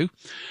that you do,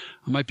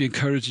 I might be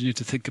encouraging you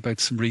to think about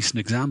some recent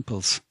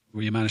examples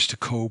where you managed to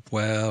cope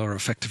well or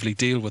effectively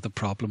deal with a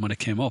problem when it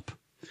came up.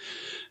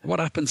 What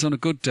happens on a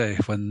good day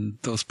when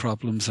those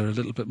problems are a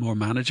little bit more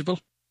manageable?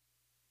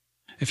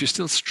 If you're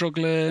still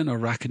struggling or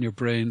racking your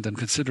brain, then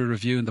consider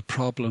reviewing the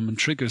problem and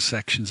triggers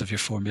sections of your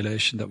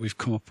formulation that we've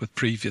come up with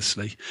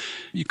previously.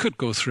 You could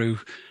go through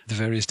the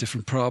various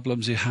different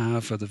problems you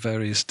have or the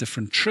various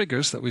different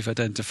triggers that we've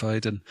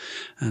identified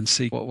and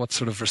see what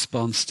sort of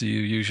response do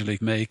you usually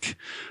make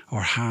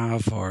or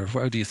have, or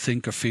how do you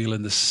think or feel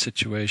in this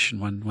situation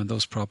when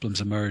those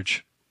problems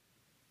emerge.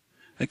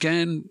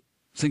 Again,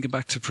 thinking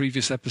back to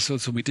previous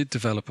episodes when we did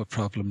develop a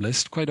problem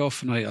list, quite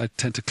often I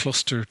tend to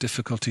cluster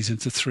difficulties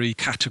into 3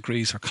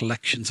 categories or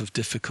collections of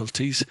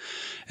difficulties.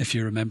 If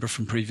you remember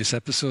from previous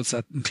episodes,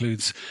 that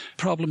includes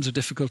problems or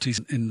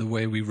difficulties in the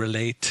way we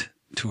relate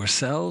to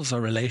ourselves, our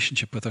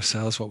relationship with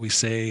ourselves, what we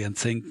say and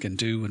think and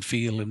do and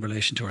feel in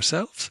relation to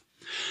ourselves.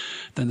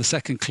 Then the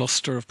second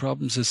cluster of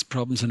problems is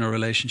problems in our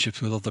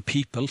relationships with other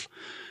people.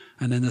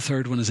 And then the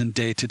third one is in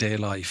day-to-day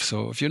life.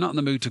 So if you're not in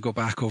the mood to go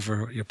back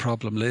over your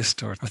problem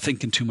list or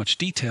think in too much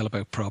detail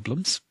about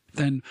problems,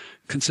 then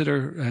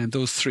consider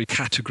those 3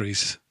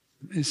 categories.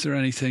 Is there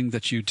anything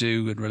that you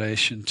do in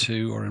relation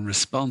to or in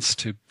response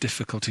to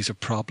difficulties or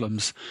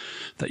problems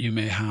that you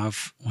may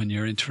have when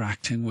you're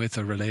interacting with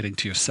or relating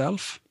to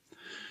yourself?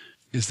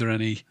 Is there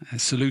any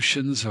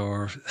solutions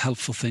or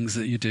helpful things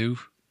that you do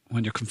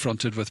when you're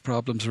confronted with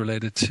problems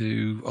related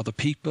to other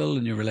people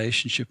and your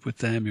relationship with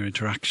them, your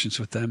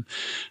interactions with them?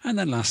 And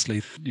then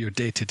lastly, your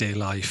day-to-day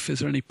life. Is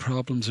there any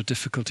problems or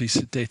difficulties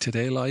in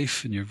day-to-day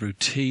life, in your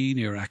routine,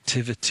 your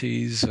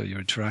activities or your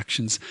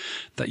interactions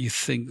that you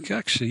think,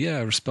 actually,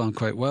 I respond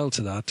quite well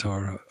to that,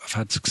 or I've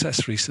had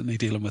success recently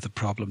dealing with a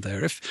problem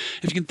there? If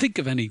you can think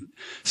of any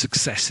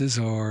successes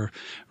or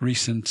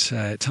recent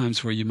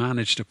times where you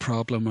managed a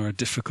problem or a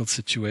difficult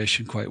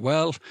situation quite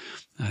well,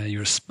 you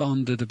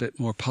responded a bit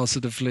more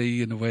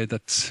positively in a way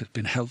that's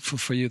been helpful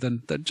for you,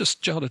 then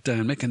just jot it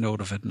down, make a note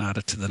of it and add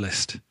it to the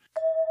list.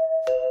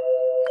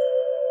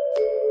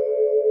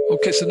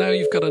 Okay, so now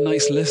you've got a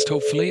nice list,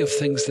 hopefully, of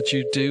things that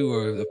you do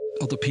or that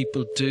other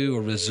people do,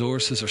 or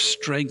resources or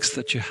strengths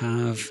that you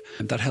have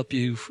and that help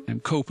you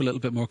cope a little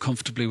bit more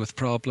comfortably with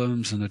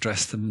problems and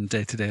address them in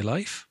day-to-day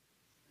life.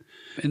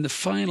 In the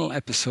final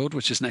episode,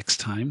 which is next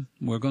time,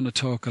 we're going to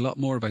talk a lot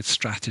more about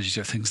strategies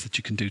or things that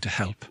you can do to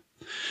help.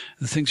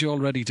 The things you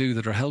already do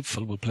that are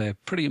helpful will play a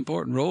pretty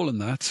important role in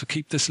that, so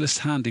keep this list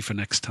handy for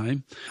next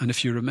time. And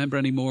if you remember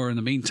any more in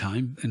the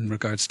meantime in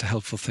regards to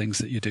helpful things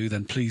that you do,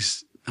 then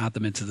please add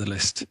them into the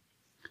list.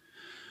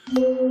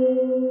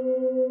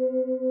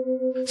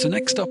 So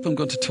next up, I'm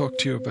going to talk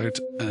to you about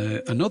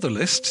another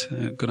list.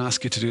 I'm going to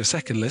ask you to do a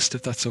second list,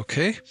 if that's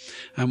okay.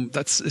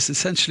 It's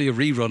essentially a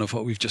rerun of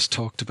what we've just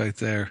talked about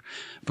there,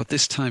 but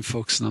this time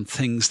focusing on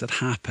things that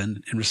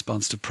happen in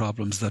response to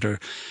problems that are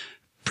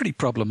pretty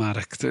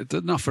problematic.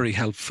 They're not very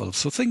helpful.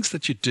 So things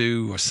that you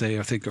do or say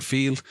or think or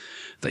feel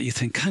that you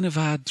think kind of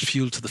add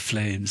fuel to the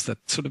flames,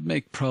 that sort of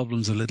make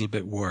problems a little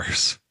bit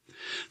worse.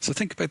 So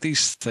think about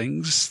these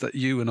things that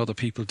you and other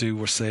people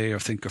do or say or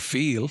think or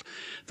feel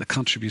that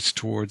contributes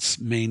towards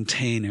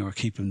maintaining or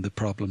keeping the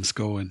problems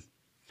going.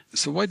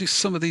 So why do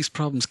some of these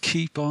problems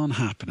keep on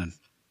happening?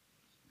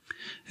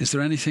 Is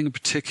there anything in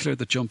particular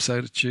that jumps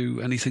out at you?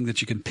 Anything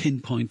that you can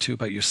pinpoint to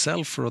about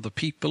yourself or other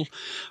people,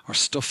 or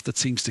stuff that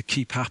seems to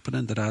keep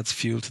happening that adds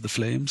fuel to the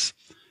flames?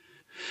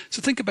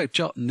 So think about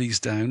jotting these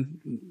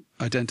down,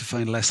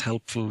 identifying less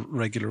helpful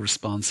regular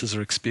responses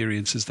or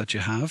experiences that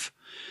you have.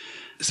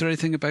 Is there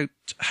anything about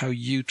how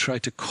you try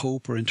to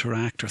cope or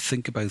interact or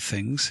think about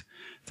things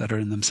that are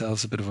in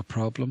themselves a bit of a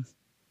problem?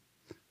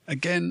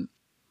 Again,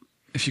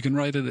 if you can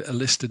write a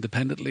list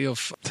independently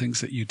of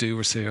things that you do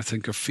or say or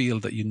think or feel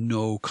that you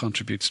know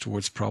contributes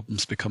towards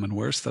problems becoming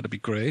worse, that'd be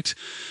great.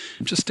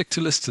 Just stick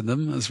to listing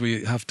them as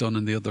we have done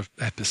in the other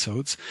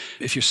episodes.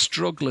 If you're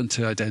struggling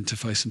to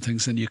identify some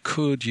things, then you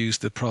could use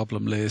the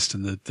problem list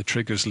and the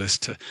triggers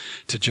list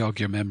to jog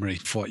your memory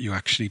of what you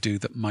actually do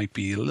that might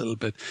be a little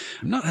bit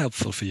not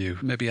helpful for you.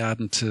 Maybe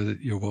adding to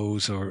your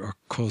woes or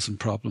causing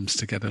problems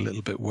to get a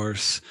little bit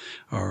worse,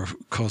 or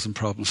causing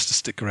problems to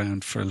stick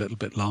around for a little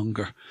bit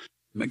longer.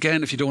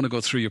 Again, if you don't want to go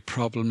through your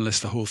problem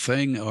list, the whole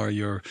thing, or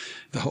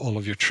all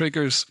of your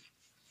triggers,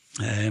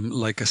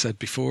 like I said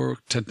before,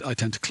 I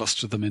tend to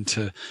cluster them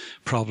into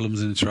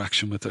problems in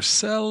interaction with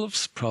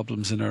ourselves,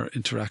 problems in our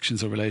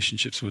interactions or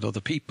relationships with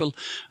other people,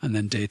 and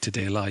then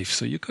day-to-day life.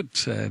 So you could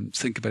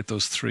think about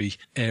those 3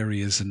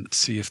 areas and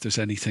see if there's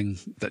anything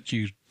that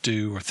you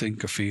do or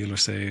think or feel or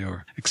say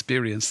or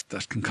experience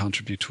that can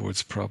contribute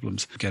towards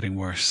problems getting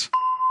worse.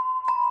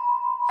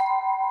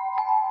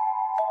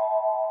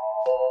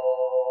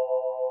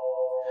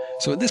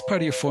 So in this part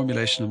of your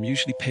formulation, I'm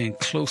usually paying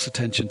close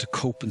attention to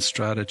coping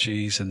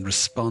strategies and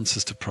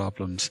responses to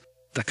problems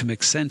that can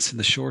make sense in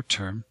the short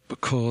term,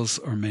 but cause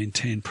or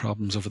maintain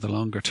problems over the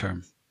longer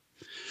term.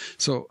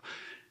 So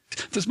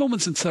There's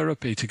moments in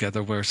therapy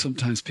together where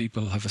sometimes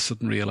people have a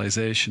sudden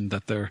realization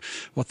that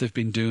what they've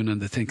been doing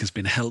and they think has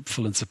been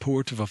helpful and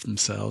supportive of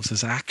themselves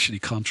is actually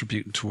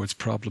contributing towards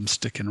problems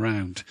sticking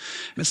around.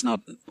 It's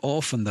not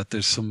often that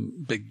there's some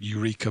big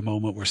eureka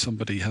moment where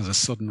somebody has a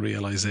sudden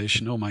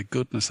realization, oh my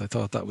goodness, I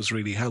thought that was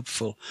really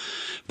helpful.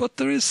 But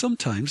there is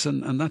sometimes,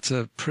 and that's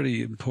a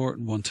pretty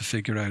important one to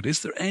figure out.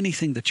 Is there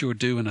anything that you're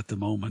doing at the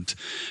moment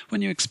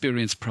when you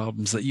experience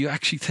problems that you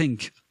actually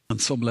think on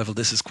some level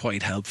this is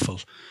quite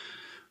helpful?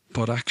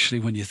 But actually,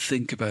 when you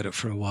think about it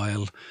for a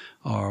while,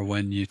 or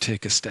when you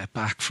take a step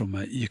back from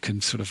it, you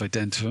can sort of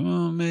identify,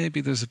 oh, maybe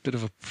there's a bit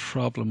of a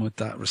problem with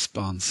that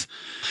response.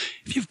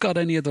 If you've got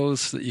any of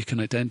those that you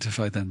can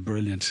identify, then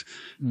brilliant.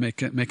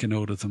 Make a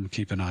note of them,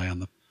 keep an eye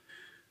on them.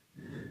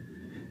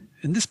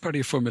 In this part of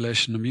your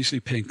formulation, I'm usually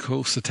paying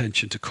close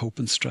attention to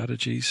coping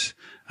strategies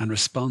and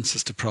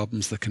responses to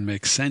problems that can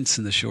make sense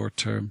in the short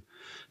term,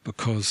 but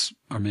cause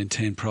or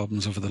maintain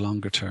problems over the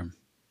longer term.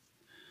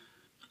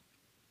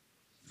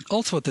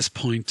 Also at this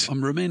point,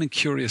 I'm remaining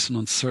curious and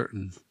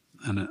uncertain,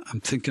 and I'm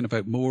thinking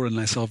about more and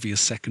less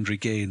obvious secondary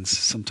gains,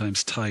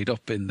 sometimes tied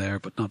up in there,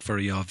 but not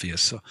very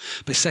obvious. So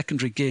by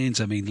secondary gains,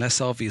 I mean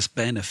less obvious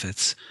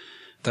benefits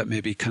that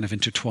may be kind of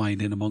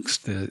intertwined in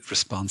amongst the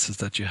responses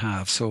that you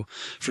have. So,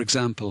 for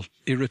example,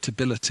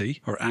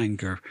 irritability or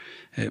anger,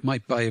 it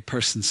might buy a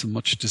person some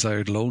much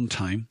desired alone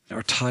time,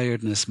 or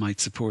tiredness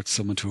might support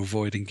someone to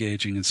avoid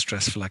engaging in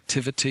stressful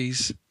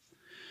activities.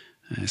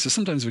 So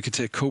sometimes we could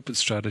take coping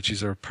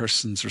strategies or a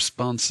person's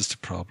responses to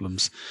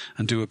problems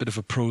and do a bit of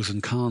a pros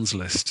and cons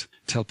list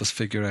to help us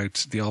figure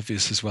out the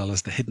obvious as well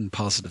as the hidden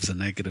positives and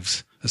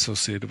negatives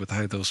associated with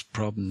how those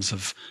problems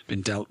have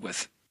been dealt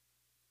with.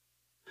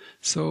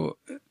 So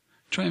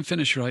try and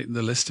finish writing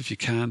the list if you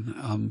can.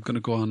 I'm going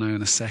to go on now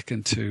in a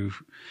second to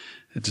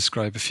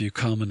describe a few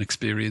common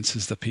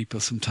experiences that people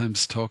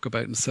sometimes talk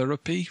about in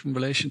therapy in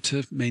relation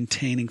to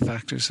maintaining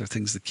factors or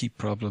things that keep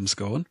problems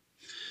going.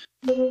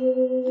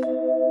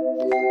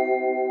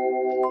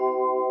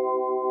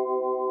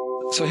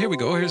 So here we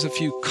go. Here's a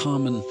few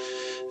common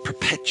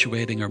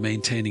perpetuating or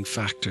maintaining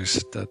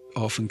factors that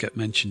often get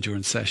mentioned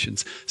during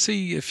sessions.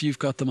 See if you've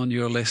got them on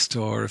your list,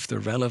 or if they're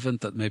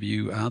relevant that maybe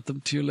you add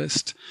them to your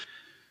list.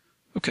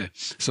 Okay,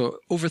 so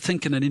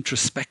overthinking and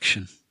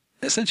introspection.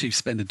 Essentially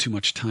spending too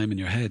much time in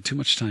your head, too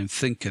much time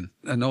thinking.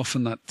 And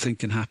often that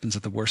thinking happens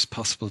at the worst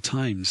possible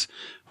times,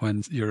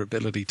 when your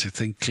ability to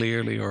think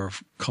clearly or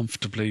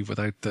comfortably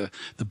without the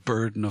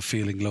burden of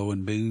feeling low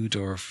in mood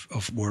or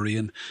of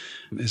worrying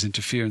is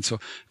interfering. So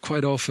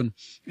quite often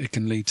it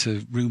can lead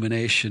to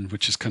rumination,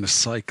 which is kind of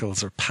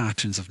cycles or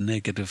patterns of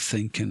negative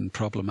thinking,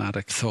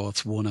 problematic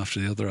thoughts, one after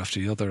the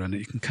other. And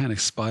it can kind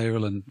of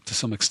spiral, and to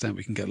some extent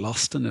we can get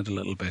lost in it a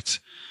little bit.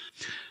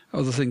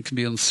 Other thing can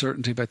be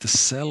uncertainty about the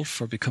self,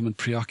 or becoming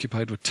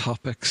preoccupied with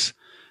topics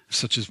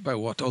such as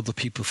about what other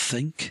people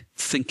think,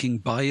 thinking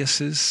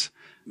biases.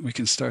 We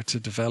can start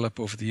to develop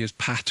over the years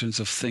patterns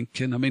of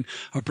thinking. I mean,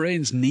 our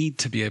brains need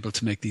to be able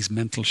to make these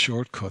mental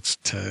shortcuts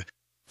to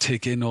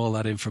take in all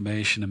that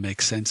information and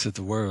make sense of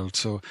the world.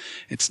 So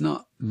it's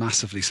not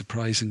massively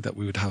surprising that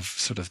we would have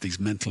sort of these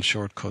mental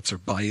shortcuts or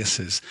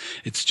biases.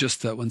 It's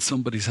just that when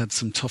somebody's had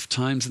some tough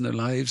times in their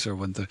lives, or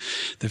when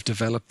they've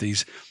developed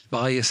these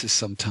biases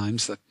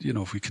sometimes, that, you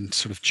know, if we can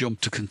sort of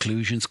jump to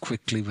conclusions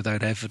quickly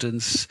without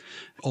evidence,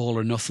 all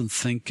or nothing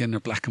thinking or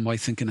black and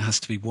white thinking, it has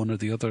to be one or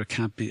the other. It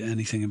can't be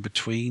anything in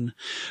between.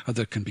 Or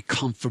there can be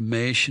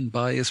confirmation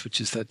bias, which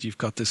is that you've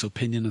got this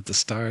opinion at the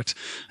start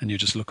and you're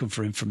just looking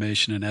for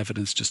information and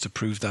evidence just to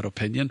prove that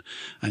opinion,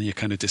 and you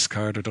kind of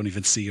discard or don't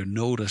even see or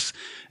notice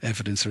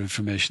evidence or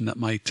information that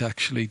might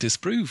actually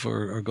disprove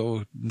or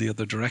go in the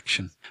other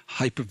direction.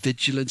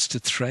 Hypervigilance to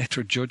threat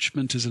or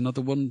judgment is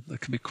another one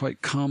that can be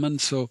quite common.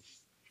 So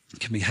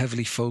it can be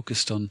heavily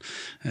focused on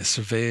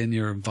surveying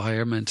your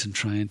environment and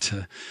trying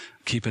to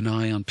keep an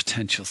eye on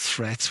potential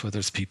threats, whether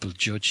it's people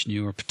judging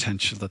you or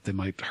potential that they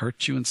might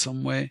hurt you in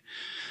some way.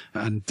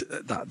 And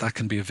that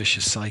can be a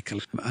vicious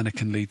cycle, and it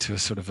can lead to a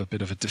sort of a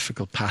bit of a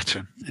difficult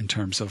pattern in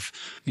terms of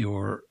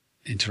your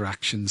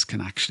interactions can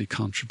actually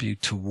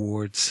contribute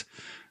towards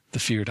the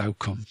feared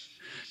outcome.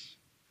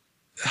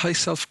 High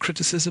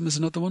self-criticism is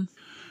another one.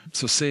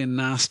 So saying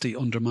nasty,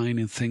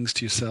 undermining things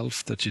to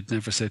yourself that you'd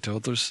never say to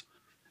others.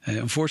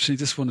 Unfortunately,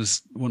 this one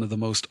is one of the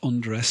most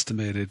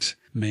underestimated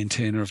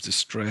maintainer of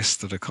distress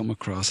that I come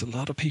across. A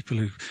lot of people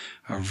who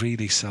are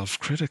really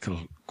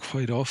self-critical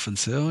quite often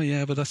say, oh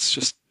yeah, but that's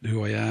just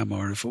who I am,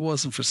 or if it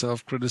wasn't for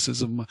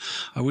self-criticism,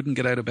 I wouldn't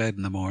get out of bed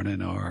in the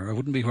morning, or I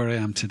wouldn't be where I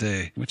am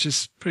today, which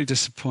is pretty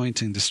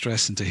disappointing,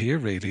 distressing to hear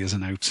really as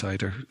an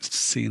outsider,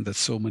 seeing that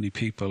so many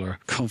people are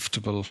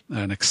comfortable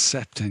and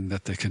accepting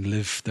that they can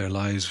live their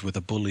lives with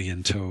a bully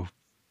in tow.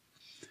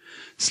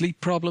 Sleep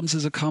problems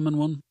is a common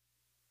one.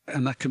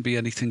 And that can be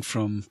anything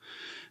from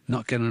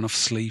not getting enough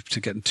sleep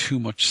to getting too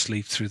much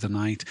sleep through the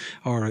night,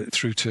 or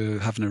through to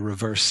having a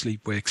reverse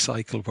sleep-wake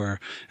cycle where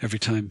every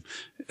time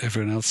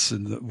everyone else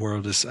in the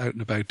world is out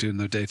and about doing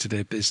their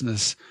day-to-day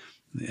business,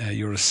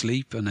 you're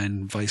asleep, and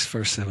then vice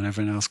versa. When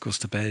everyone else goes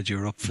to bed,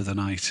 you're up for the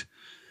night.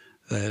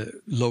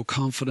 Low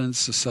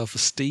confidence or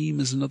self-esteem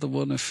is another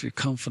one. If your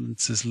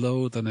confidence is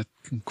low, then it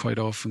can quite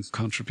often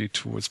contribute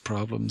towards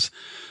problems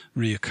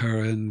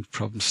reoccurring,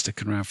 problems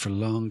sticking around for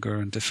longer,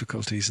 and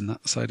difficulties in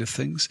that side of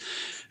things.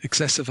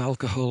 Excessive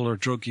alcohol or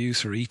drug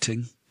use or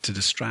eating to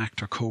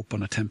distract or cope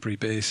on a temporary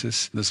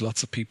basis. There's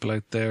lots of people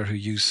out there who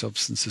use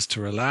substances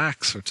to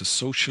relax or to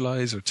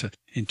socialize or to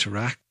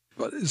interact.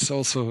 But there's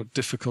also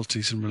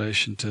difficulties in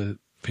relation to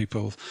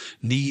people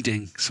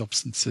needing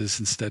substances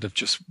instead of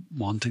just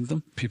wanting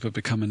them. People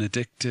becoming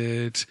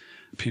addicted,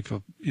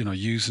 people,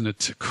 using it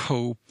to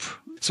cope.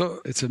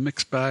 So it's a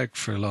mixed bag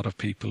for a lot of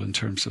people in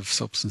terms of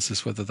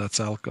substances, whether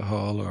that's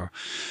alcohol or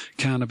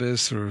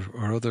cannabis or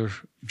other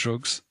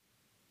drugs.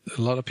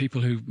 A lot of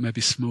people who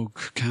maybe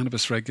smoke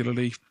cannabis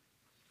regularly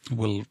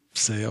will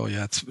say, oh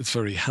yeah, it's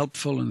very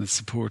helpful and it's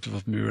supportive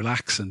of me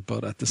relaxing,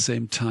 but at the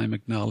same time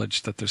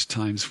acknowledge that there's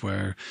times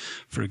where,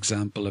 for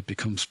example, it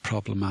becomes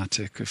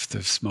problematic if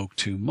they've smoked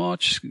too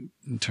much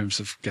in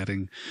terms of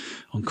getting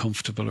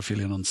uncomfortable or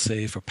feeling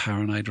unsafe or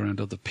paranoid around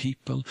other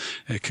people.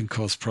 It can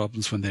cause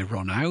problems when they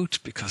run out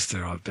because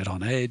they're a bit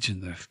on edge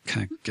and they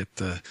can't get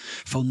the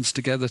funds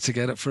together to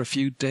get it for a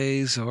few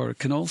days, or it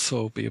can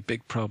also be a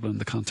big problem in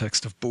the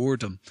context of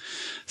boredom.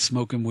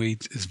 Smoking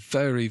weed is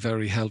very,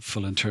 very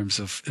helpful in terms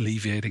of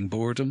alleviating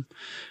boredom,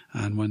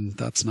 and when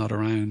that's not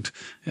around,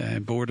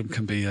 boredom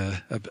can be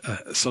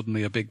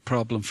suddenly a big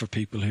problem for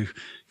people who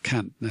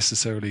can't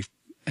necessarily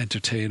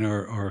entertain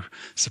or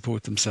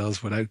support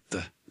themselves without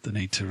the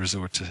need to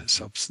resort to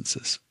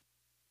substances.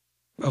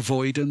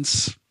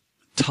 Avoidance,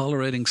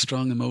 tolerating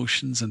strong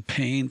emotions and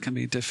pain can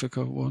be a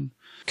difficult one.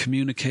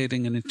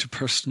 Communicating and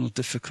interpersonal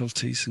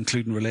difficulties,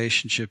 including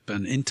relationship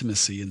and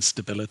intimacy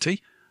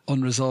instability.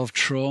 Unresolved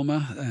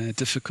trauma,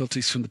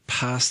 difficulties from the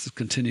past that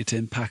continue to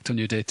impact on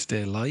your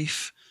day-to-day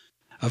life.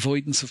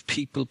 Avoidance of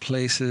people,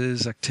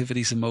 places,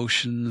 activities,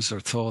 emotions, or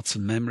thoughts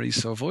and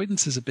memories. So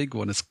avoidance is a big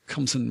one. It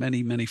comes in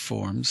many, many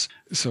forms.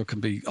 So it can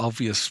be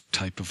obvious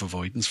type of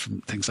avoidance,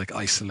 from things like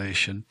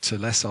isolation, to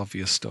less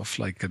obvious stuff,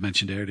 like I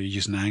mentioned earlier,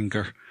 using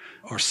anger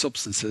or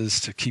substances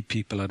to keep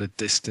people at a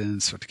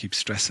distance or to keep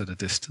stress at a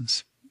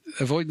distance.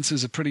 Avoidance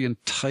is a pretty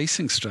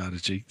enticing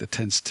strategy that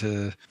tends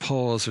to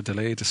pause or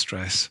delay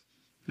distress.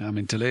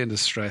 Delaying the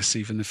stress,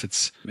 even if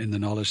it's in the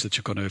knowledge that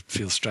you're going to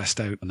feel stressed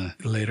out on a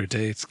later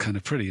day, it's kind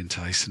of pretty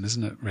enticing,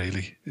 isn't it,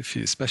 really?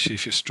 Especially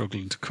if you're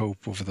struggling to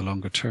cope over the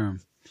longer term.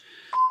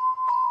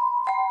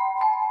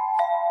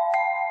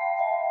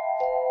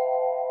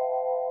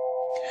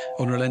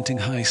 Unrelenting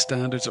high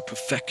standards or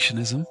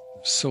perfectionism.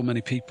 So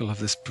many people have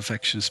this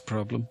perfectionist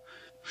problem.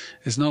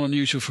 It's not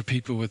unusual for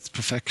people with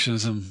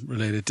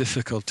perfectionism-related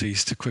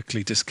difficulties to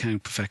quickly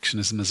discount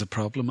perfectionism as a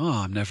problem.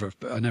 I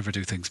never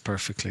do things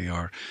perfectly,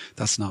 or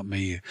that's not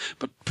me.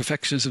 But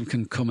perfectionism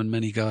can come in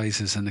many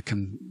guises, and it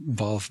can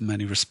involve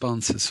many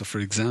responses. So, for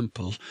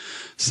example,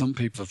 some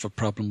people have a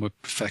problem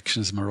with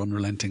perfectionism or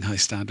unrelenting high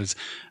standards,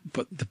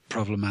 but the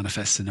problem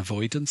manifests in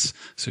avoidance.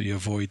 So you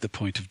avoid the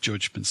point of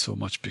judgment so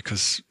much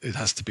because it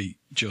has to be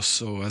just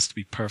so, it has to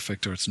be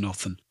perfect, or it's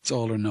nothing. It's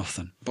all or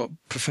nothing. But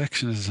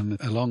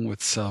perfectionism, along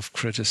with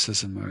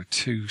self-criticism, are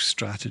two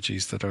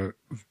strategies that are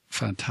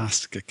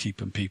fantastic at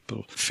keeping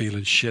people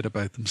feeling shit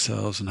about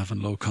themselves and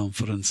having low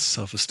confidence,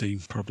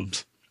 self-esteem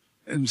problems.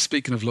 And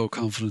speaking of low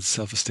confidence,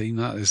 self-esteem,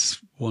 that is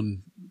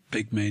one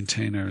big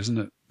maintainer, isn't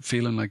it?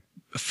 Feeling like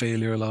a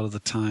failure a lot of the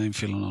time,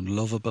 feeling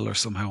unlovable or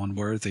somehow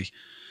unworthy.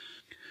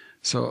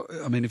 So,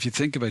 if you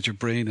think about your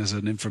brain as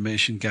an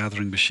information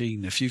gathering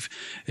machine, if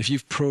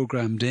you've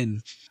programmed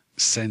in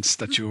sense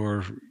that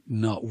you're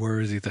not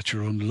worthy, that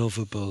you're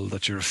unlovable,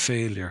 that you're a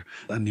failure,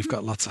 and you've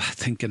got lots of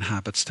thinking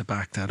habits to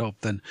back that up,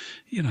 then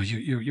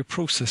you're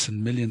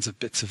processing millions of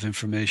bits of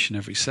information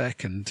every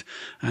second,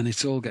 and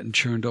it's all getting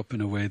churned up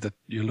in a way that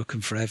you're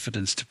looking for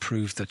evidence to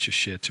prove that you're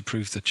shit, to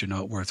prove that you're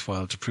not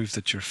worthwhile, to prove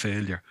that you're a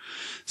failure.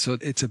 So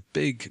it's a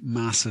big,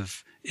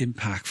 massive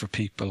impact for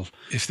people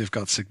if they've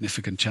got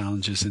significant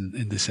challenges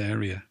in this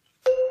area.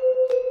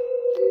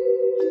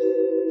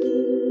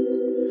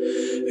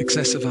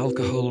 Excessive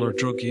alcohol or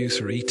drug use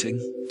or eating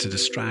to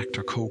distract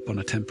or cope on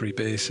a temporary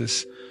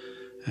basis.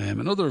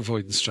 And other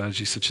avoidance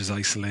strategies such as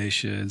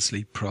isolation,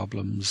 sleep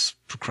problems,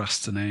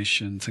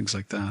 procrastination, things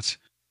like that.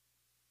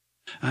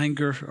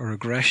 Anger or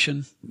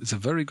aggression is a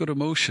very good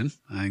emotion.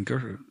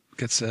 Anger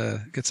gets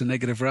a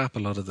negative rap a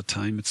lot of the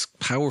time. It's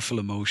powerful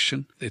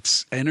emotion.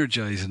 It's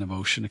energizing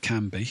emotion. It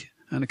can be.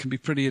 And it can be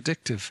pretty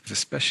addictive,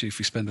 especially if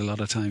we spend a lot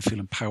of time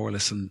feeling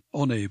powerless and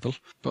unable.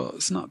 But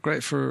it's not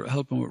great for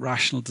helping with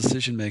rational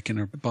decision making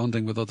or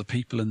bonding with other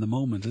people in the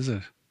moment, is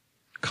it?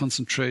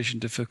 Concentration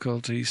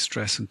difficulties,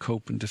 stress and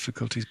coping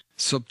difficulties.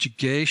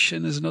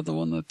 Subjugation is another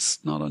one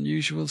that's not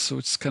unusual. So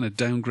it's kind of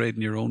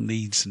downgrading your own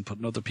needs and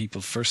putting other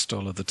people first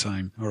all of the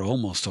time, or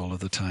almost all of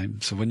the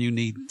time. So when you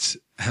need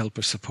help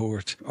or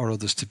support, or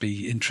others to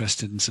be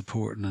interested in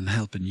supporting and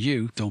helping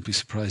you, don't be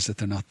surprised that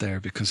they're not there,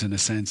 because in a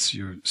sense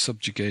your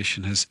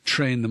subjugation has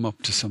trained them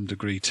up to some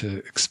degree to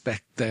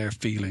expect their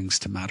feelings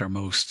to matter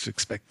most, to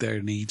expect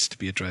their needs to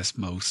be addressed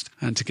most,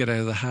 and to get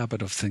out of the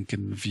habit of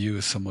thinking of you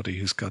as somebody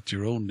who's got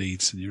your own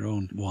needs and your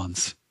own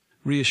wants.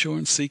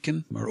 Reassurance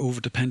seeking or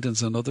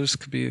overdependence on others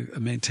could be a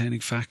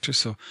maintaining factor.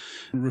 So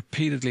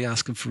repeatedly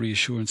asking for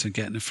reassurance and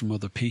getting it from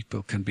other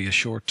people can be a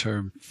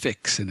short-term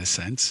fix in a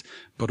sense,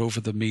 but over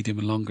the medium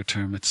and longer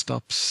term it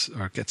stops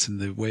or gets in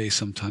the way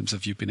sometimes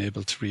of you being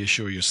able to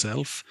reassure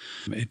yourself.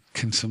 It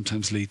can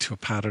sometimes lead to a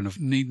pattern of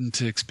needing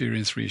to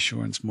experience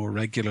reassurance more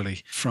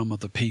regularly from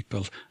other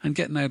people and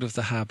getting out of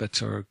the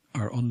habit or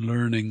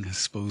unlearning, I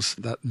suppose,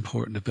 that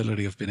important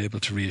ability of being able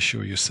to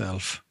reassure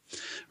yourself.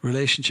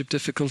 Relationship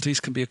difficulties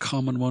can be a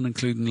common one,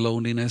 including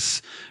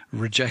loneliness,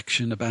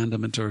 rejection,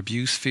 abandonment or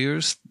abuse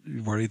fears,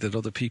 worry that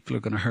other people are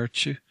going to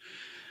hurt you.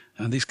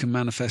 And these can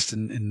manifest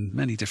in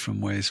many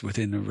different ways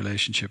within a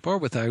relationship or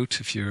without,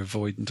 if you're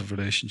avoidant of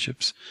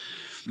relationships.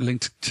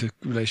 Linked to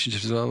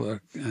relationships as well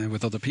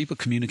with other people,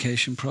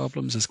 communication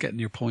problems is getting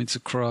your points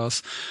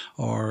across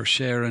or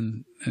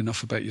sharing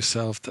enough about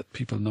yourself that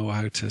people know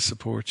how to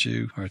support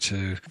you or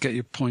to get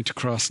your point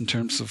across in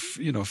terms of,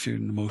 if you're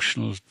in an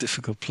emotional,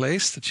 difficult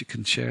place, that you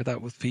can share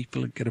that with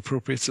people and get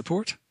appropriate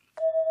support.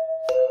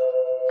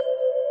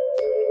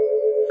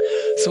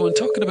 So when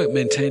talking about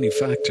maintaining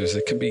factors,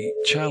 it can be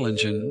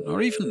challenging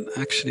or even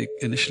actually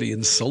initially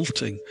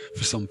insulting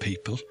for some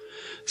people.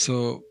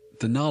 So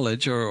the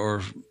knowledge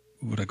or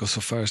would I go so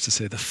far as to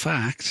say the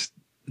fact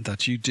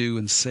that you do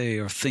and say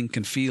or think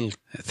and feel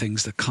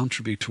things that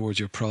contribute towards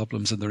your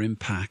problems and their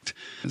impact.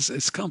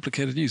 It's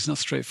complicated news, not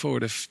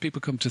straightforward. If people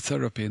come to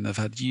therapy and they've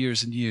had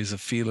years and years of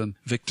feeling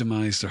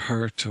victimized or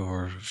hurt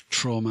or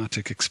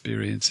traumatic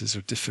experiences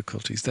or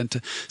difficulties, then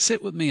to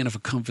sit with me and have a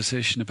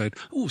conversation about,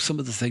 some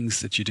of the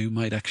things that you do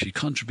might actually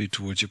contribute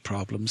towards your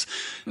problems.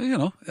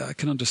 I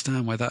can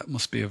understand why that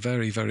must be a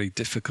very, very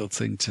difficult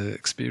thing to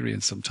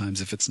experience sometimes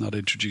if it's not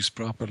introduced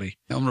properly.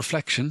 On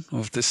reflection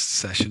of this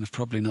session, I've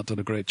probably not done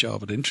a great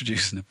job at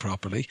introducing it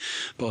properly,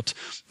 but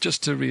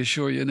just to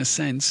reassure you, in a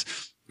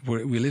sense,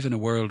 we live in a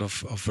world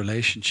of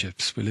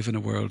relationships. We live in a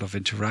world of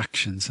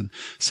interactions. And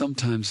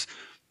sometimes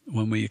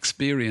when we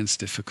experience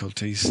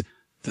difficulties,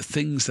 the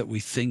things that we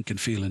think and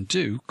feel and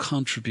do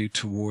contribute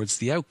towards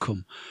the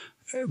outcome.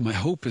 My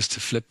hope is to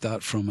flip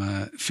that from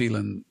a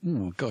feeling,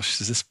 oh gosh,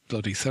 is this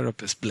bloody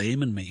therapist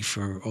blaming me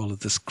for all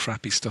of this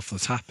crappy stuff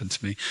that's happened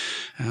to me?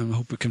 I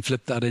hope we can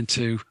flip that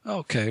into,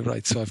 okay,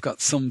 right, so I've got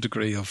some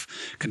degree of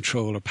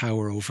control or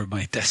power over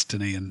my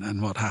destiny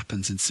and what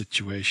happens in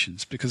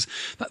situations. Because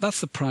that's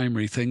the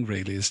primary thing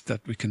really, is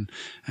that we can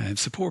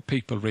support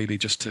people really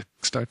just to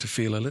start to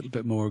feel a little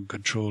bit more in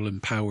control,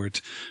 empowered,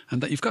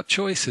 and that you've got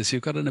choices,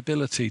 you've got an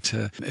ability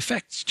to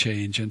effect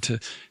change and to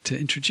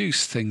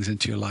introduce things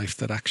into your life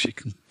that actually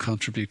can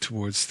contribute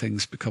towards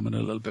things becoming a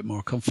little bit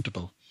more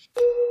comfortable.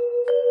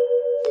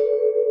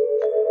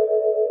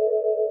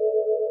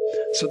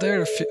 So there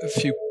are a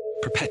few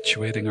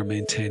perpetuating or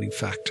maintaining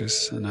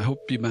factors, and I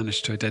hope you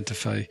managed to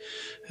identify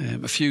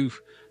a few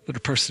that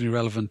are personally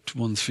relevant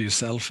ones for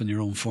yourself and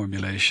your own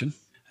formulation.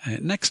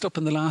 Next up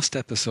in the last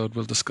episode,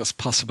 we'll discuss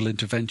possible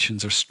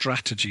interventions or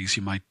strategies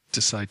you might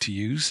decide to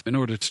use in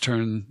order to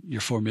turn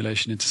your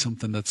formulation into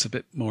something that's a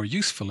bit more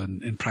useful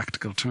in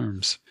practical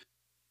terms.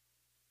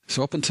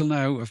 So up until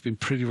now, I've been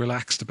pretty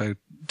relaxed about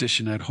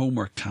dishing out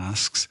homework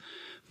tasks.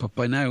 But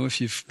by now,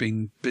 if you've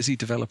been busy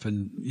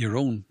developing your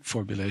own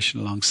formulation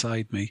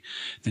alongside me,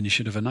 then you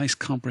should have a nice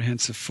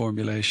comprehensive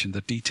formulation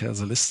that details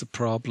a list of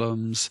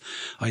problems,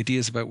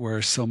 ideas about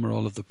where some or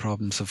all of the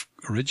problems have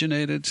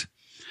originated.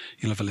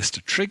 You'll have a list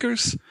of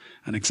triggers,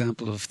 an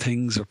example of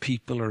things or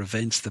people or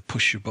events that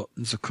push your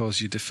buttons or cause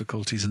you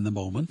difficulties in the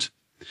moment.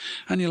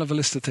 And you'll have a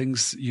list of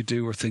things you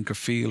do or think or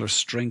feel or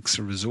strengths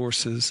or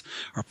resources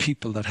or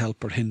people that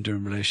help or hinder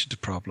in relation to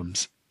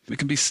problems. It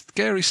can be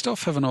scary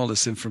stuff having all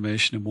this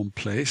information in one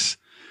place,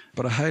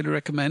 but I highly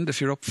recommend, if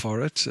you're up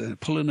for it,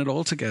 pulling it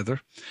all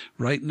together,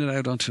 writing it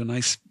out onto a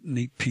nice,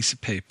 neat piece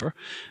of paper.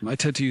 I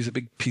tend to use a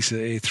big piece of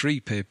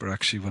A3 paper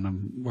actually when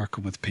I'm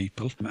working with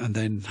people, and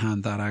then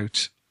hand that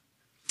out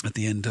at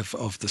the end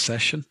of the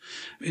session.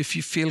 If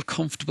you feel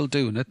comfortable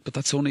doing it, but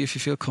that's only if you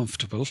feel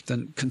comfortable,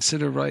 then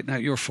consider writing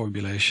out your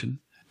formulation.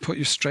 Put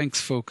your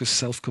strengths-focused,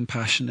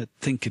 self-compassionate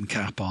thinking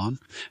cap on,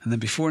 and then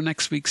before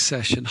next week's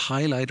session,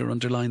 highlight or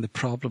underline the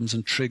problems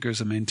and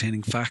triggers and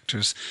maintaining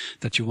factors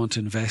that you want to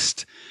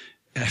invest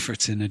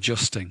efforts in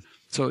adjusting.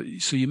 So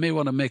you may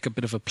want to make a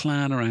bit of a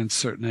plan around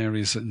certain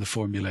areas in the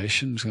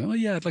formulation. So,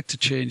 I'd like to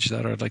change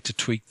that, or I'd like to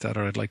tweak that,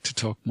 or I'd like to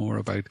talk more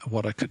about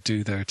what I could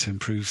do there to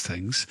improve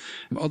things.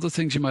 Other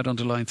things you might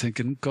underline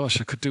thinking,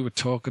 gosh, I could do with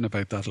talking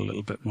about that a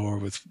little bit more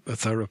with a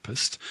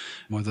therapist,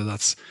 whether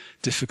that's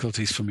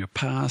difficulties from your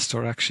past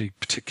or actually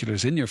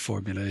particulars in your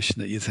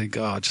formulation that you think,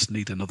 I just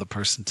need another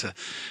person to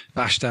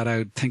bash that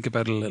out, think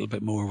about it a little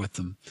bit more with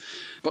them.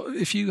 But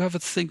if you have a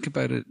think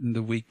about it in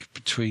the week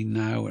between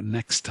now and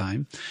next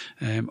time,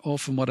 all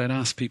often what I'd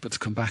ask people to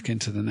come back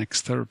into the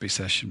next therapy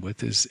session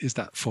with is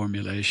that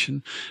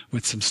formulation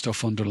with some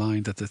stuff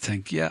underlined that they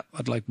think, yeah,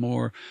 I'd like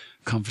more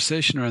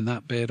conversation around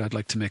that bit. I'd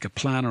like to make a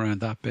plan around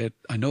that bit.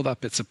 I know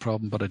that bit's a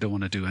problem, but I don't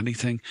want to do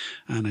anything.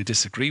 And I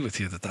disagree with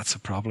you that that's a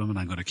problem, and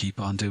I'm going to keep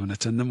on doing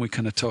it. And then we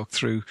kind of talk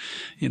through,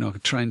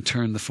 try and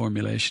turn the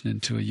formulation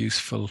into a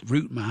useful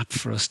route map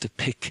for us to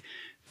pick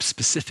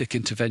specific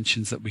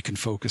interventions that we can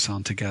focus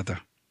on together.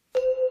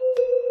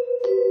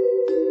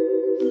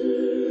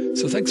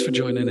 So thanks for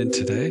joining in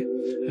today,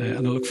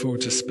 and I look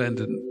forward to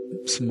spending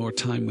some more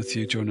time with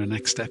you during our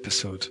next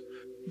episode.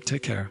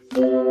 Take care.